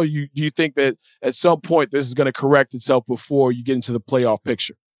at all? Or do you think that at some point this is going to correct itself before you get into the playoff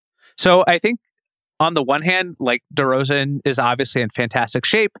picture? So I think on the one hand, like, DeRozan is obviously in fantastic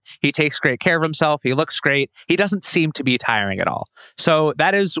shape. He takes great care of himself. He looks great. He doesn't seem to be tiring at all. So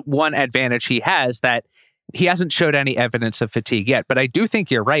that is one advantage he has, that he hasn't showed any evidence of fatigue yet. But I do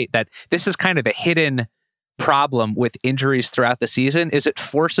think you're right that this is kind of a hidden problem with injuries throughout the season, is it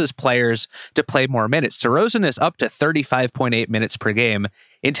forces players to play more minutes. DeRozan is up to 35.8 minutes per game.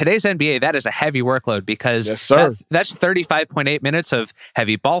 In today's NBA, that is a heavy workload because that's 35.8 minutes of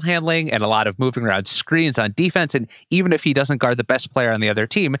heavy ball handling and a lot of moving around screens on defense. And even if he doesn't guard the best player on the other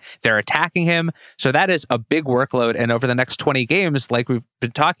team, they're attacking him. So that is a big workload. And over the next 20 games, like we've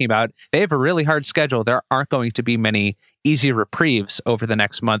been talking about, they have a really hard schedule. There aren't going to be many easy reprieves over the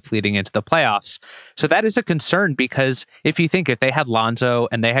next month leading into the playoffs. So that is a concern, because if they had Lonzo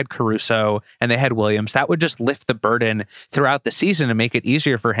and they had Caruso and they had Williams, that would just lift the burden throughout the season and make it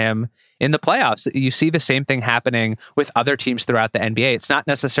easier for him in the playoffs. You see the same thing happening with other teams throughout the NBA. It's not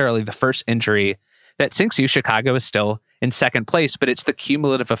necessarily the first injury that sinks you. Chicago is still in second place, but it's the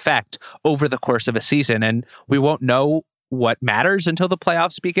cumulative effect over the course of a season. And we won't know what matters until the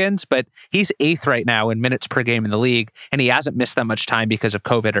playoffs begins, but he's 8th right now in minutes per game in the league, and he hasn't missed that much time because of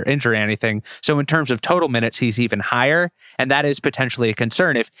COVID or injury or anything. So in terms of total minutes, he's even higher, and that is potentially a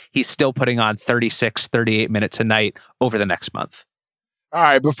concern if he's still putting on 36, 38 minutes a night over the next month. All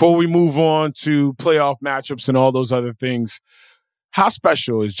right, before we move on to playoff matchups and all those other things, how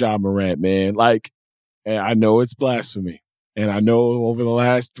special is Ja Morant, man? Like, and I know it's blasphemy. And I know over the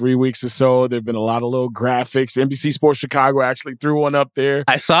last 3 weeks or so, there have been a lot of little graphics. NBC Sports Chicago actually threw one up there.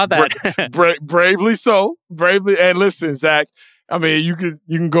 I saw that. Bravely so. Bravely. And listen, Zach, I mean, you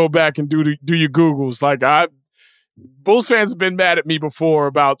can go back and do your Googles. Like, Bulls fans have been mad at me before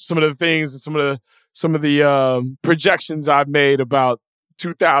about some of the things and some of the projections I've made about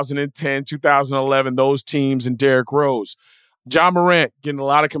 2010, 2011, those teams and Derrick Rose. Ja Morant getting a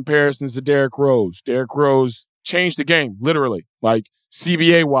lot of comparisons to Derrick Rose. Derrick Rose changed the game, literally. Like,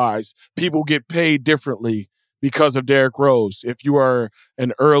 CBA-wise, people get paid differently because of Derrick Rose. If you are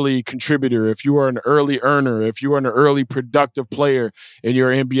an early contributor, if you are an early earner, if you are an early productive player in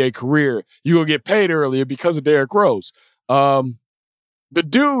your NBA career, you will get paid earlier because of Derrick Rose. The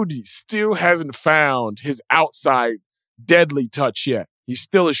dude still hasn't found his outside deadly touch yet. He's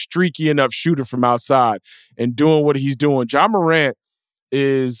still a streaky enough shooter from outside and doing what he's doing. Ja Morant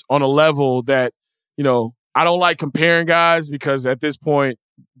is on a level that, I don't like comparing guys, because at this point,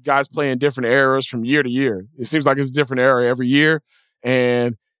 guys play in different eras from year to year. It seems like it's a different era every year.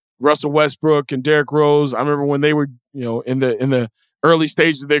 And Russell Westbrook and Derrick Rose, I remember when they were, in the early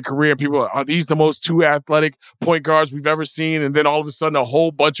stages of their career, and people are these the most two athletic point guards we've ever seen? And then all of a sudden, a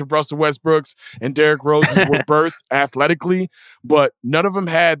whole bunch of Russell Westbrooks and Derrick Roses were birthed athletically, but none of them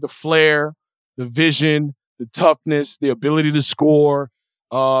had the flair, the vision, the toughness, the ability to score,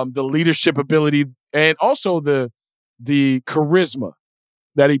 the leadership ability, and also the charisma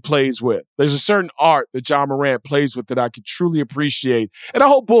that he plays with. There's a certain art that Ja Morant plays with that I could truly appreciate. And I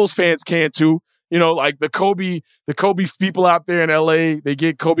hope Bulls fans can too. Like the Kobe people out there in LA, they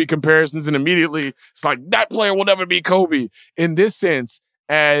get Kobe comparisons and immediately it's like, that player will never be Kobe. In this sense,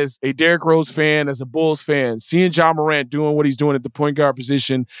 as a Derrick Rose fan, as a Bulls fan, seeing Ja Morant doing what he's doing at the point guard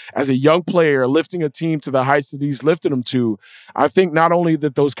position as a young player, lifting a team to the heights that he's lifted them to, I think not only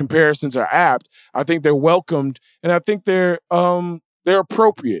that those comparisons are apt, I think they're welcomed, and I think they're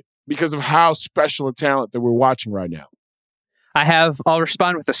appropriate because of how special a talent that we're watching right now. I'll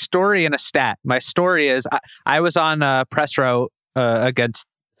respond with a story and a stat. My story is I was on press row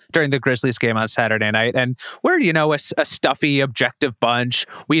during the Grizzlies game on Saturday night, and we're, a stuffy, objective bunch.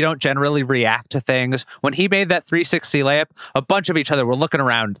 We don't generally react to things. When he made that 360 layup, a bunch of each other were looking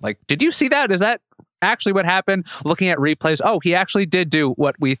around like, did you see that? Is that actually what happened? Looking at replays. Oh, he actually did do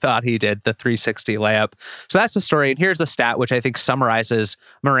what we thought he did, the 360 layup. So that's the story. And here's the stat, which I think summarizes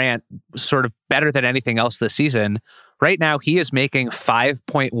Morant sort of better than anything else this season. Right now, he is making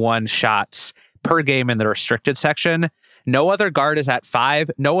 5.1 shots per game in the restricted section. No other guard is at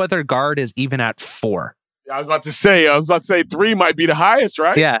 5. No other guard is even at 4. I was about to say 3 might be the highest,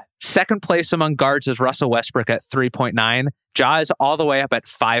 right? Yeah. Second place among guards is Russell Westbrook at 3.9. Ja is all the way up at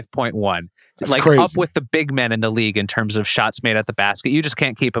 5.1. That's crazy. Up with the big men in the league in terms of shots made at the basket. You just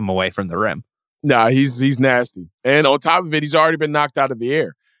can't keep him away from the rim. Nah, he's nasty. And on top of it, he's already been knocked out of the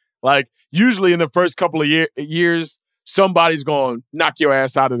air. Like, usually in the first couple of years, somebody's going to knock your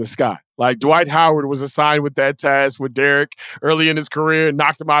ass out of the sky. Like Dwight Howard was assigned with that task with Derek early in his career,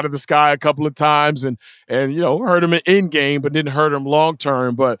 knocked him out of the sky a couple of times and hurt him in game, but didn't hurt him long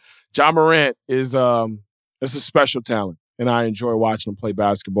term. But Ja Morant is a special talent, and I enjoy watching him play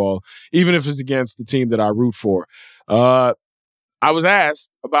basketball, even if it's against the team that I root for. I was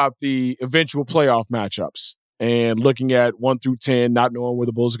asked about the eventual playoff matchups and looking at 1 through 10, not knowing where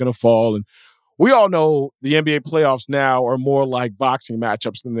the Bulls are going to fall. And we all know the NBA playoffs now are more like boxing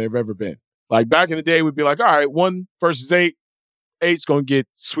matchups than they've ever been. Like back in the day, we'd be like, all right, 1 versus 8, 8's going to get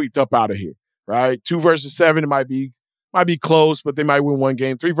swept up out of here, right? 2 versus 7, it might be close, but they might win 1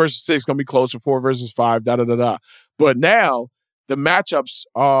 game. 3 versus 6 going to be closer. 4 versus 5, da-da-da-da. But now the matchups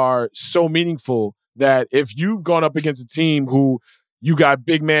are so meaningful that if you've gone up against a team who you got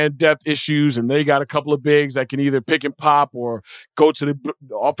big man depth issues and they got a couple of bigs that can either pick and pop or go to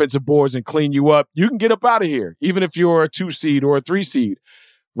the offensive boards and clean you up, you can get up out of here, even if you're a 2 seed or a 3 seed.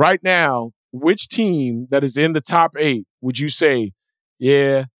 Right now, which team that is in the top 8 would you say,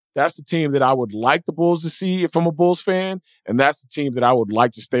 yeah, that's the team that I would like the Bulls to see if I'm a Bulls fan, and that's the team that I would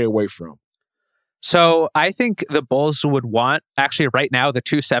like to stay away from? So I think the Bulls would want, actually right now, the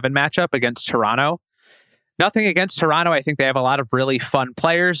 2-7 matchup against Toronto. Nothing against Toronto. I think they have a lot of really fun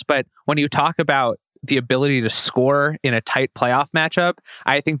players, but when you talk about the ability to score in a tight playoff matchup,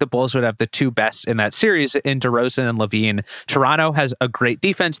 I think the Bulls would have the 2 best in that series in DeRozan and LaVine. Toronto has a great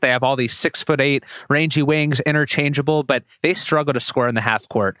defense. They have all these 6'8" rangy wings, interchangeable, but they struggle to score in the half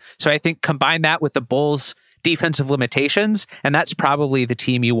court. So I think combine that with the Bulls' defensive limitations, and that's probably the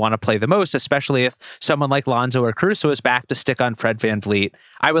team you want to play the most, especially if someone like Lonzo or Caruso is back to stick on Fred VanVleet.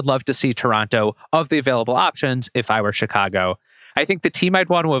 I would love to see Toronto of the available options if I were Chicago. I think the team I'd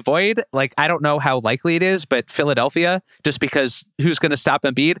want to avoid, I don't know how likely it is, but Philadelphia, just because who's going to stop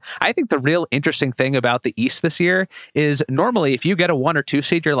Embiid? I think the real interesting thing about the East this year is normally if you get a 1 or 2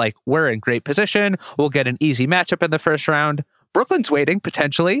 seed, you're like, we're in great position. We'll get an easy matchup in the first round. Brooklyn's waiting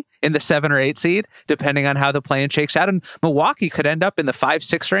potentially in the 7 or 8 seed, depending on how the play-in shakes out. And Milwaukee could end up in the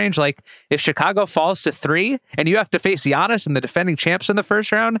 5-6 range. Like if Chicago falls to 3 and you have to face Giannis and the defending champs in the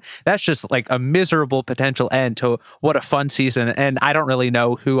first round, that's just like a miserable potential end to what a fun season. And I don't really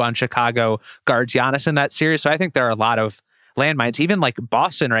know who on Chicago guards Giannis in that series. So I think there are a lot of landmines. Even like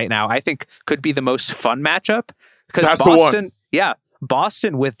Boston right now, I think could be the most fun matchup because that's Boston, the one. Yeah.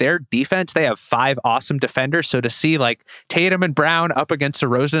 Boston, with their defense, they have 5 awesome defenders. So to see like Tatum and Brown up against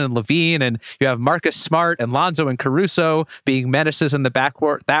DeRozan and LaVine, and you have Marcus Smart and Lonzo and Caruso being menaces in the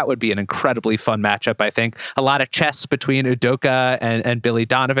backcourt, that would be an incredibly fun matchup, I think. A lot of chess between Udoka and Billy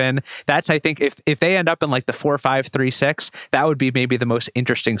Donovan. That's, I think, if they end up in like the 4-5-3-6, that would be maybe the most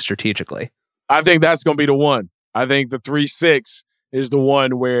interesting strategically. I think that's going to be the one. I think the 3-6 is the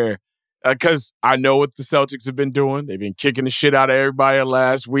one where because I know what the Celtics have been doing. They've been kicking the shit out of everybody the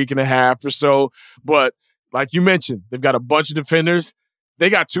last week and a half or so. But like you mentioned, they've got a bunch of defenders. They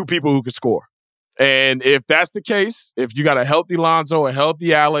got 2 people who can score. And if that's the case, if you got a healthy Lonzo, a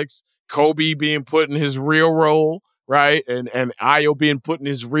healthy Alex, Kobe being put in his real role, right? And Ayo being put in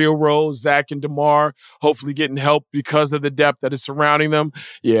his real role, Zach and DeMar hopefully getting help because of the depth that is surrounding them.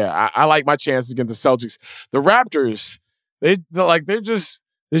 Yeah, I like my chances against the Celtics. The Raptors, they're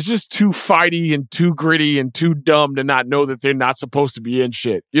just too fighty and too gritty and too dumb to not know that they're not supposed to be in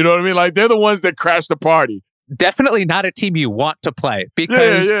shit. You know what I mean? Like, they're the ones that crash the party. Definitely not a team you want to play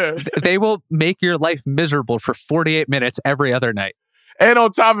because they will make your life miserable for 48 minutes every other night. And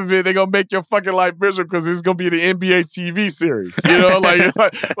on top of it, they're going to make your fucking life miserable because it's going to be the NBA TV series. You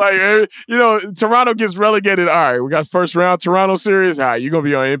know, Toronto gets relegated. All right, we got first round Toronto series. All right, you're going to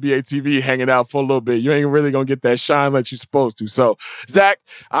be on NBA TV hanging out for a little bit. You ain't really going to get that shine like you're supposed to. So, Zach,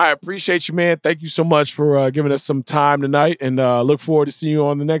 I appreciate you, man. Thank you so much for giving us some time tonight, and look forward to seeing you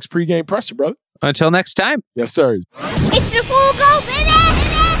on the next pregame presser, brother. Until next time. Yes, sir. It's the full go, baby!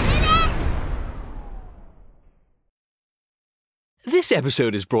 This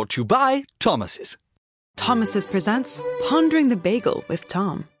episode is brought to you by Thomas's. Thomas's presents Pondering the Bagel with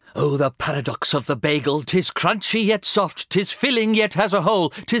Tom. Oh, the paradox of the bagel. 'Tis crunchy yet soft, 'tis filling yet has a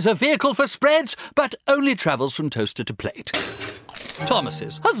hole. 'Tis a vehicle for spreads, but only travels from toaster to plate.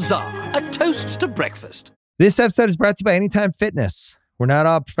 Thomas's, huzzah, a toast to breakfast. This episode is brought to you by Anytime Fitness. We're not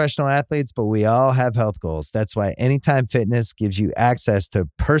all professional athletes, but we all have health goals. That's why Anytime Fitness gives you access to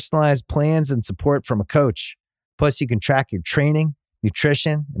personalized plans and support from a coach. Plus, you can track your training,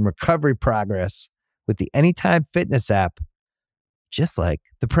 nutrition, and recovery progress with the Anytime Fitness app, just like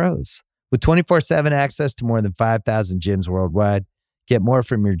the pros. With 24/7 access to more than 5,000 gyms worldwide, get more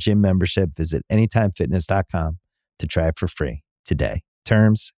from your gym membership. Visit anytimefitness.com to try it for free today.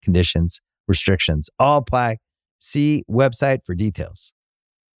 Terms, conditions, restrictions all apply. See website for details.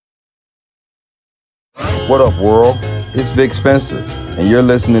 What up, world? It's Vic Spencer, and you're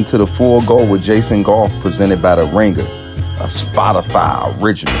listening to The Full Go with Jason Goff, presented by The Ringer, a Spotify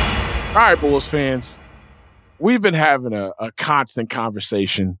original. All right, Bulls fans, we've been having a constant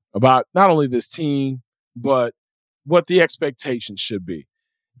conversation about not only this team, but what the expectations should be.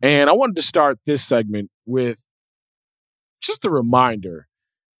 And I wanted to start this segment with just a reminder.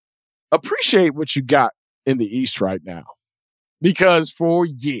 Appreciate what you got in the East right now. Because for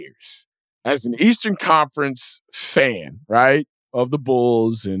years, as an Eastern Conference fan, right, of the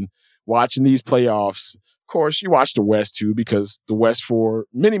Bulls and watching these playoffs, of course, you watch the West too, because the West for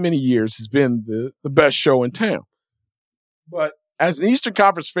many, many years has been the best show in town. But as an Eastern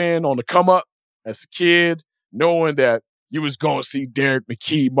Conference fan on the come up, as a kid, knowing that you was going to see Derek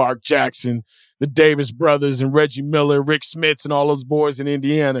McKee, Mark Jackson, the Davis brothers, and Reggie Miller, Rick Smits, and all those boys in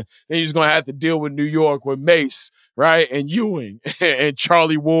Indiana. Then you was going to have to deal with New York with Mace, right, and Ewing, and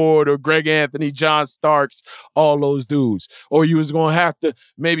Charlie Ward, or Greg Anthony, John Starks, all those dudes. Or you was going to have to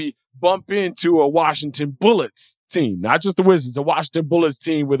maybe bump into a Washington Bullets team, not just the Wizards, a Washington Bullets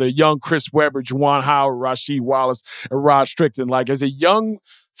team with a young Chris Webber, Juwan Howard, Rasheed Wallace, and Rod Strickland. Like, as a young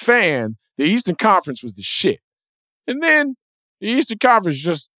fan, the Eastern Conference was the shit. And then the Eastern Conference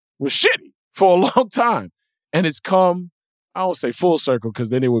just was shitty for a long time. And it's come, I don't say full circle, because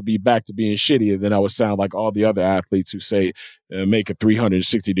then it would be back to being shitty, and then I would sound like all the other athletes who say make a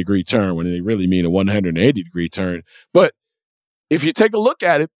 360-degree turn when they really mean a 180-degree turn. But if you take a look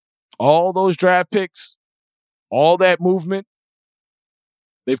at it, all those draft picks, all that movement,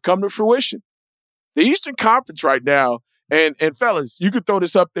 they've come to fruition. The Eastern Conference right now, and fellas, you could throw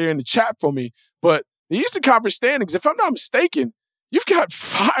this up there in the chat for me, but the Eastern Conference standings, if I'm not mistaken, you've got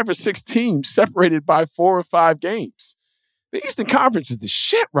 5 or 6 teams separated by 4 or 5 games. The Eastern Conference is the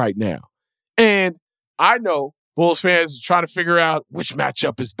shit right now. And I know Bulls fans are trying to figure out which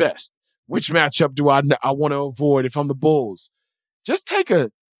matchup is best. Which matchup do I want to avoid if I'm the Bulls? Just take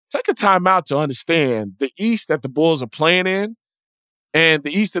a time out to understand the East that the Bulls are playing in and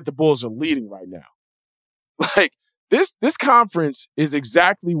the East that the Bulls are leading right now. Like, This conference is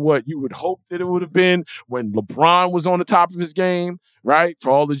exactly what you would hope that it would have been when LeBron was on the top of his game, right?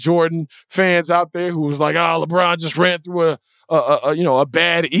 For all the Jordan fans out there who was like, oh, LeBron just ran through a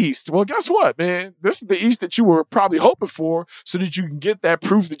bad East. Well, guess what, man? This is the East that you were probably hoping for so that you can get that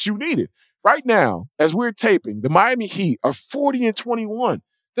proof that you needed. Right now, as we're taping, the Miami Heat are 40-21.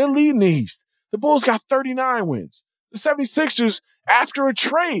 They're leading the East. The Bulls got 39 wins. The 76ers, after a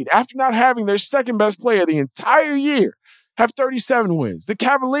trade, after not having their second best player the entire year, have 37 wins. The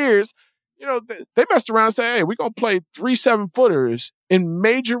Cavaliers, they messed around and said, hey, we're going to play 3 7-footers in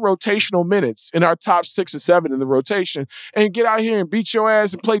major rotational minutes in our top 6 or 7 in the rotation and get out here and beat your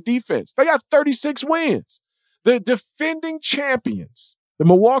ass and play defense. They got 36 wins. The defending champions, the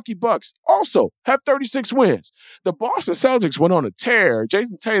Milwaukee Bucks, also have 36 wins. The Boston Celtics went on a tear.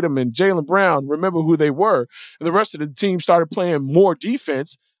 Jason Tatum and Jaylen Brown, remember who they were, and the rest of the team started playing more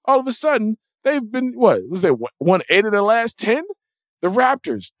defense. All of a sudden, they've been, won 8 of their last 10? The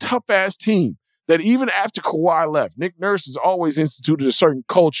Raptors, tough-ass team that even after Kawhi left, Nick Nurse has always instituted a certain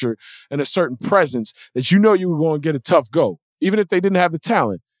culture and a certain presence that you know you were going to get a tough go, even if they didn't have the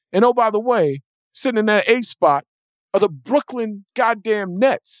talent. And oh, by the way, sitting in that 8th spot are the Brooklyn goddamn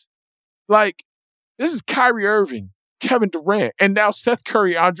Nets. Like, this is Kyrie Irving, Kevin Durant, and now Seth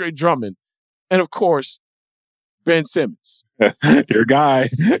Curry, Andre Drummond, and of course, Ben Simmons. Your guy.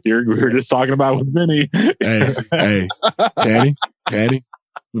 We were just talking about with Vinny. Hey, Tanny,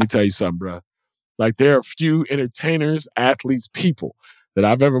 let me tell you something, bro. Like, there are few entertainers, athletes, people that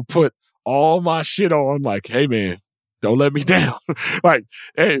I've ever put all my shit on. Like, hey, man, don't let me down. Like,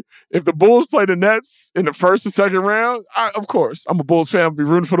 hey, if the Bulls play the Nets in the first and second round, of course, I'm a Bulls fan. I'll be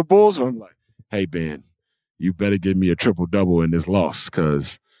rooting for the Bulls. And I'm like, hey, Ben, you better give me a triple-double in this loss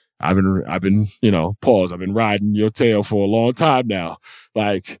because I've been, pause. I've been riding your tail for a long time now.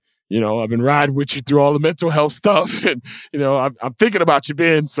 Like, I've been riding with you through all the mental health stuff. And, I'm thinking about you,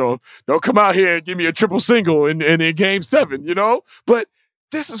 Ben. So don't come out here and give me a triple single in game 7, But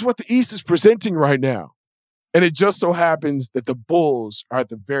this is what the East is presenting right now. And it just so happens that the Bulls are at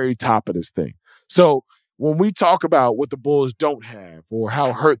the very top of this thing. So when we talk about what the Bulls don't have or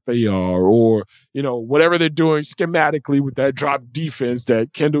how hurt they are or, whatever they're doing schematically with that drop defense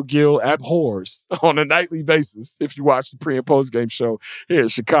that Kendall Gill abhors on a nightly basis, if you watch the pre- and post-game show here in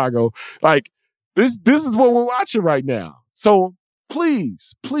Chicago, like this is what we're watching right now. So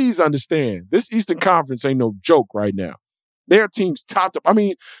please understand, this Eastern Conference ain't no joke right now. Their team's topped up. I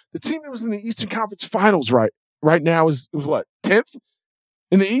mean, the team that was in the Eastern Conference Finals right now is what, 10th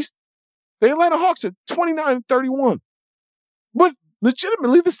in the East? The Atlanta Hawks at 29-31 with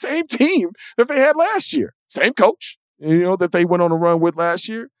legitimately the same team that they had last year. Same coach, that they went on a run with last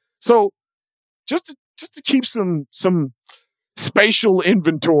year. So just to keep some spatial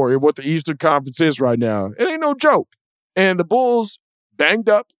inventory of what the Eastern Conference is right now, it ain't no joke. And the Bulls banged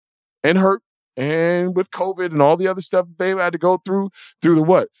up and hurt, and with COVID and all the other stuff that they've had to go through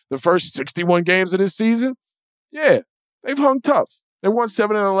the first 61 games of this season, yeah, they've hung tough. They won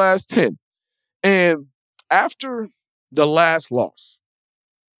 7 of the last 10. And after the last loss,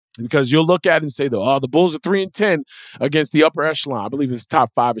 because you'll look at it and say, the Bulls are 3-10 against the upper echelon. I believe it's top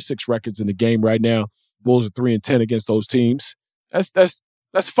 5 or 6 records in the game right now. Bulls are 3-10 against those teams. That's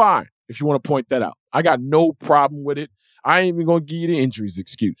fine if you want to point that out. I got no problem with it. I ain't even going to give you the injuries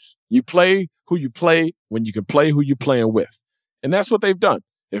excuse. You play who you play when you can play who you're playing with. And that's what they've done.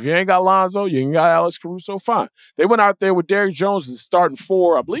 If you ain't got Lonzo, you ain't got Alex Caruso, fine. They went out there with Derrick Jones as starting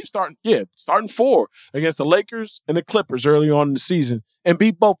 4, I believe starting 4 against the Lakers and the Clippers early on in the season and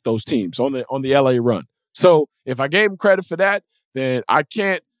beat both those teams on the LA run. So if I gave them credit for that, then I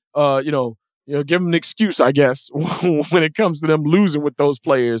can't, give them an excuse, I guess, when it comes to them losing with those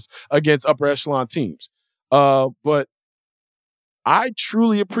players against upper echelon teams. But I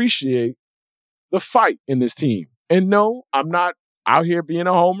truly appreciate the fight in this team. And no, I'm not out here being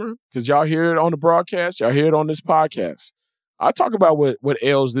a homer because y'all hear it on the broadcast. Y'all hear it on this podcast. I talk about what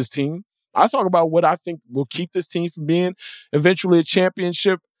ails this team. I talk about what I think will keep this team from being eventually a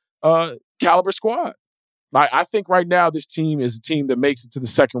championship caliber squad. Like, I think right now this team is a team that makes it to the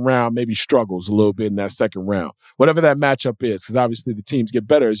second round, maybe struggles a little bit in that second round, whatever that matchup is, because obviously the teams get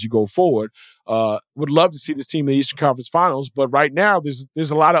better as you go forward. Would love to see this team in the Eastern Conference Finals, but right now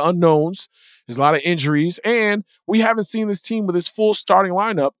there's a lot of unknowns, there's a lot of injuries, and we haven't seen this team with its full starting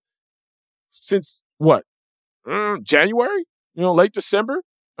lineup since January? Late December?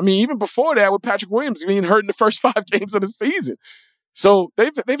 I mean, even before that, with Patrick Williams being hurt in the first 5 games of the season. So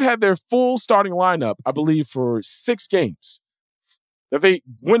they've had their full starting lineup, I believe, for 6 games that they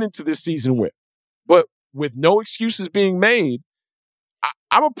went into this season with. But with no excuses being made,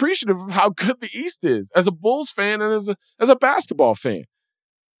 I'm appreciative of how good the East is as a Bulls fan and as a basketball fan.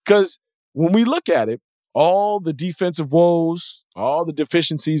 Because when we look at it, all the defensive woes, all the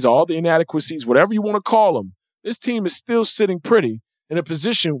deficiencies, all the inadequacies, whatever you want to call them, this team is still sitting pretty in a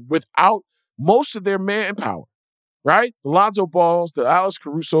position without most of their manpower. Right? The Lonzo Balls, the Alex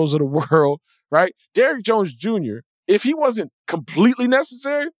Carusos of the world, right? Derrick Jones Jr., if he wasn't completely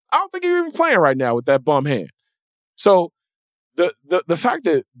necessary, I don't think he would be playing right now with that bum hand. So the fact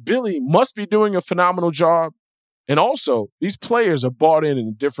that Billy must be doing a phenomenal job, and also these players are bought in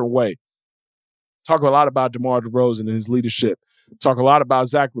a different way. Talk a lot about DeMar DeRozan and his leadership. Talk a lot about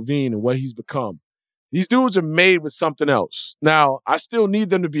Zach LaVine and what he's become. These dudes are made with something else. Now, I still need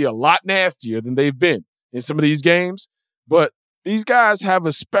them to be a lot nastier than they've been in some of these games, but these guys have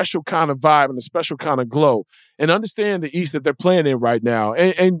a special kind of vibe and a special kind of glow, and understand the East that they're playing in right now,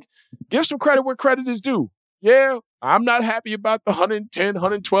 and give some credit where credit is due. Yeah, I'm not happy about the 110,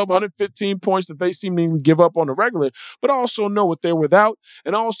 112, 115 points that they seemingly give up on the regular, but I also know what they're without,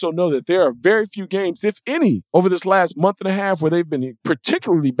 and I also know that there are very few games, if any, over this last month and a half where they've been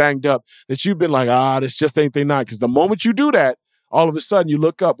particularly banged up that you've been like, this just ain't they not, because the moment you do that, all of a sudden, you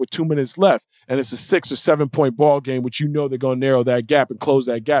look up with 2 minutes left, and it's a 6 or 7 point ball game, which they're going to narrow that gap and close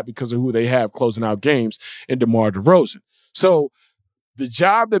that gap because of who they have closing out games in DeMar DeRozan. So the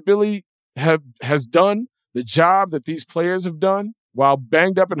job that Billy has done, the job that these players have done while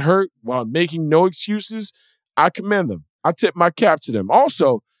banged up and hurt, while making no excuses, I commend them. I tip my cap to them.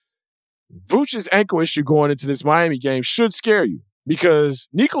 Also, Vucevic's ankle issue going into this Miami game should scare you, because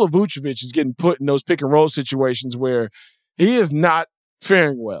Nikola Vucevic is getting put in those pick and roll situations where he is not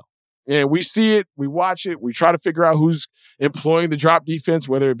faring well. And we see it, we watch it, we try to figure out who's employing the drop defense,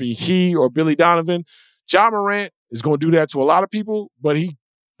 whether it be he or Billy Donovan. Ja Morant is going to do that to a lot of people, but he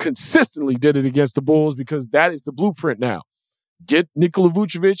consistently did it against the Bulls because that is the blueprint now. Get Nikola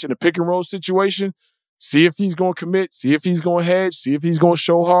Vucevic in a pick and roll situation, see if he's going to commit, see if he's going to hedge, see if he's going to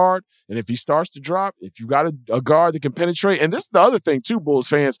show hard. And if he starts to drop, if you got a guard that can penetrate, and this is the other thing too, Bulls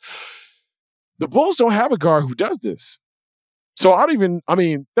fans, the Bulls don't have a guard who does this. So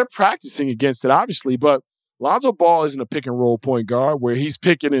they're practicing against it, obviously, but Lonzo Ball isn't a pick and roll point guard where he's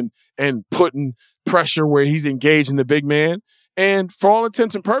picking and putting pressure where he's engaging the big man. And for all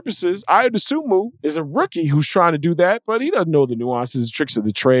intents and purposes, Ayo Dosunmu is a rookie who's trying to do that, but he doesn't know the nuances, tricks of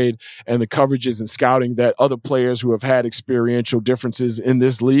the trade, and the coverages and scouting that other players who have had experiential differences in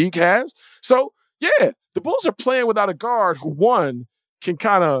this league have. So, yeah, the Bulls are playing without a guard who, one, can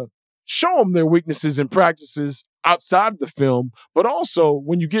kind of show them their weaknesses in practices outside of the film, but also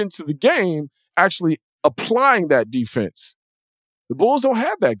when you get into the game, actually applying that defense. The Bulls don't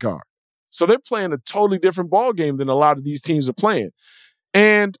have that guard. So they're playing a totally different ball game than a lot of these teams are playing.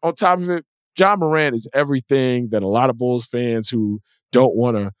 And on top of it, Ja Morant is everything that a lot of Bulls fans who don't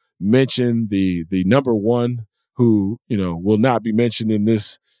want to mention the number one who, will not be mentioned in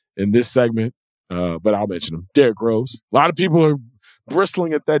this segment, but I'll mention him, Derrick Rose. A lot of people are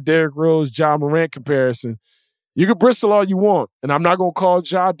bristling at that Derrick Rose, Ja Morant comparison. You can bristle all you want, and I'm not going to call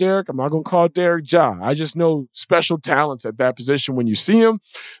Ja Derrick. I'm not going to call Derrick Ja. I just know special talents at that position when you see him.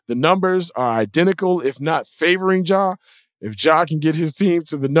 The numbers are identical, if not favoring Ja. If Ja can get his team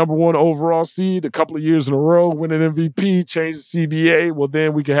to the number one overall seed a couple of years in a row, win an MVP, change the CBA, well,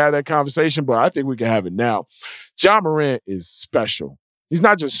 then we can have that conversation, but I think we can have it now. Ja Morant is special. He's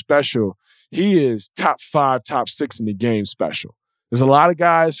not just special. He is top 5, top 6 in the game special. There's a lot of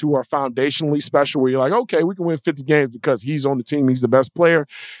guys who are foundationally special where you're like, okay, we can win 50 games because he's on the team, he's the best player. And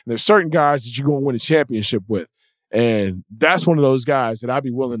there's certain guys that you're going to win a championship with. And that's one of those guys that I'd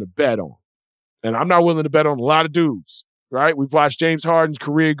be willing to bet on. And I'm not willing to bet on a lot of dudes, right? We've watched James Harden's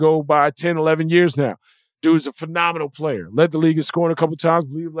career go by 10, 11 years now. Dude's a phenomenal player. Led the league in scoring a couple of times,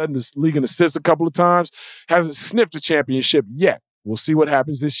 led the league in assists a couple of times. Hasn't sniffed a championship yet. We'll see what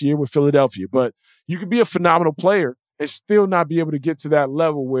happens this year with Philadelphia. But you can be a phenomenal player and still not be able to get to that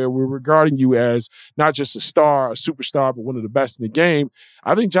level where we're regarding you as not just a star, a superstar, but one of the best in the game.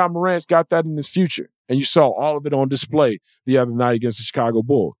 I think Ja Morant's got that in his future. And you saw all of it on display the other night against the Chicago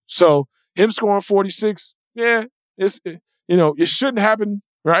Bulls. So him scoring 46, it shouldn't happen,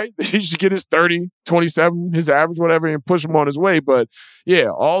 right? He should get his 30, 27, his average, whatever, and push him on his way. But yeah,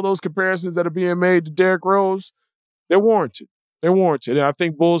 all those comparisons that are being made to Derrick Rose, they're warranted. They're warranted. And I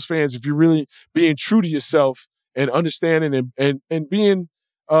think Bulls fans, if you're really being true to yourself and understanding and being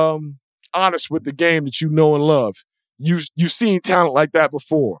honest with the game that you know and love, you've seen talent like that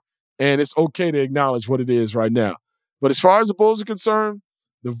before. And it's okay to acknowledge what it is right now. But as far as the Bulls are concerned,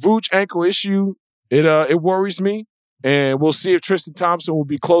 the Vooch ankle issue, it worries me. And we'll see if Tristan Thompson will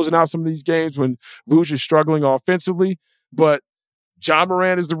be closing out some of these games when Vooch is struggling offensively. But Ja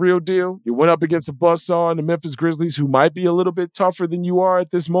Morant is the real deal. You went up against a buzzsaw in the Memphis Grizzlies who might be a little bit tougher than you are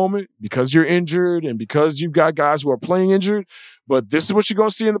at this moment because you're injured and because you've got guys who are playing injured. But this is what you're going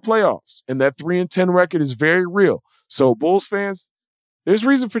to see in the playoffs. And that 3-10 record is very real. So Bulls fans, there's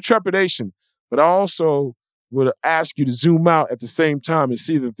reason for trepidation. But I also would ask you to zoom out at the same time and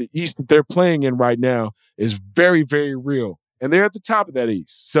see that the East that they're playing in right now is very, very real. And they're at the top of that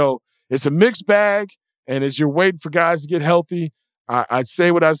East. So it's a mixed bag. And as you're waiting for guys to get healthy, I'd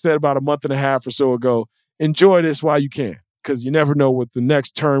say what I said about a month and a half or so ago. Enjoy this while you can, because you never know what the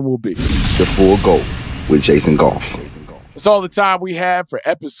next turn will be. The Full Go with Jason Goff. That's all the time we have for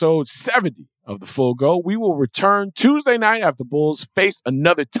episode 70 of The Full Go. We will return Tuesday night after the Bulls face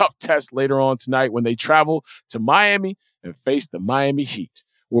another tough test later on tonight when they travel to Miami and face the Miami Heat.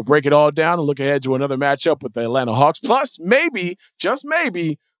 We'll break it all down and look ahead to another matchup with the Atlanta Hawks. Plus, maybe, just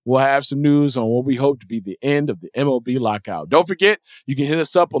maybe, we'll have some news on what we hope to be the end of the MLB lockout. Don't forget, you can hit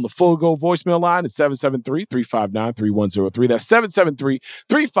us up on the Full Go voicemail line at 773-359-3103. That's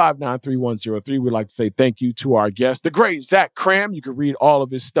 773-359-3103. We'd like to say thank you to our guest, the great Zach Kram. You can read all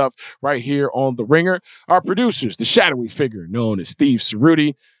of his stuff right here on The Ringer. Our producers, the shadowy figure known as Steve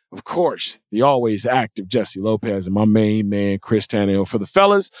Cerruti. Of course, the always active Jesse Lopez and my main man, Chris Tannehill. For the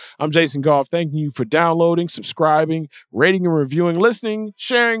fellas, I'm Jason Goff. Thanking you for downloading, subscribing, rating and reviewing, listening,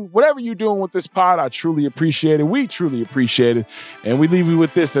 sharing, whatever you're doing with this pod. I truly appreciate it. We truly appreciate it. And we leave you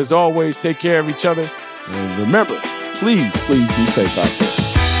with this. As always, take care of each other. And remember, please be safe out there.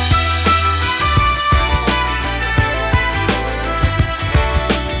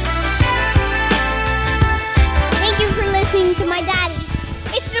 Thank you for listening to my daddy.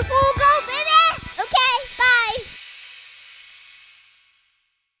 It's the Full Go, baby! Okay, bye!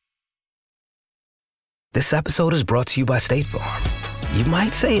 This episode is brought to you by State Farm. You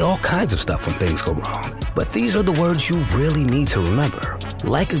might say all kinds of stuff when things go wrong, but these are the words you really need to remember.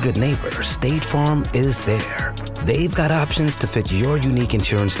 Like a good neighbor, State Farm is there. They've got options to fit your unique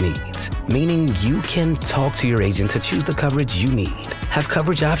insurance needs, meaning you can talk to your agent to choose the coverage you need, have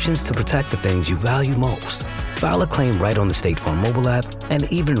coverage options to protect the things you value most, file a claim right on the State Farm mobile app,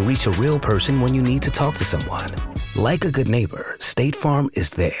 and even reach a real person when you need to talk to someone. Like a good neighbor, State Farm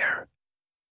is there.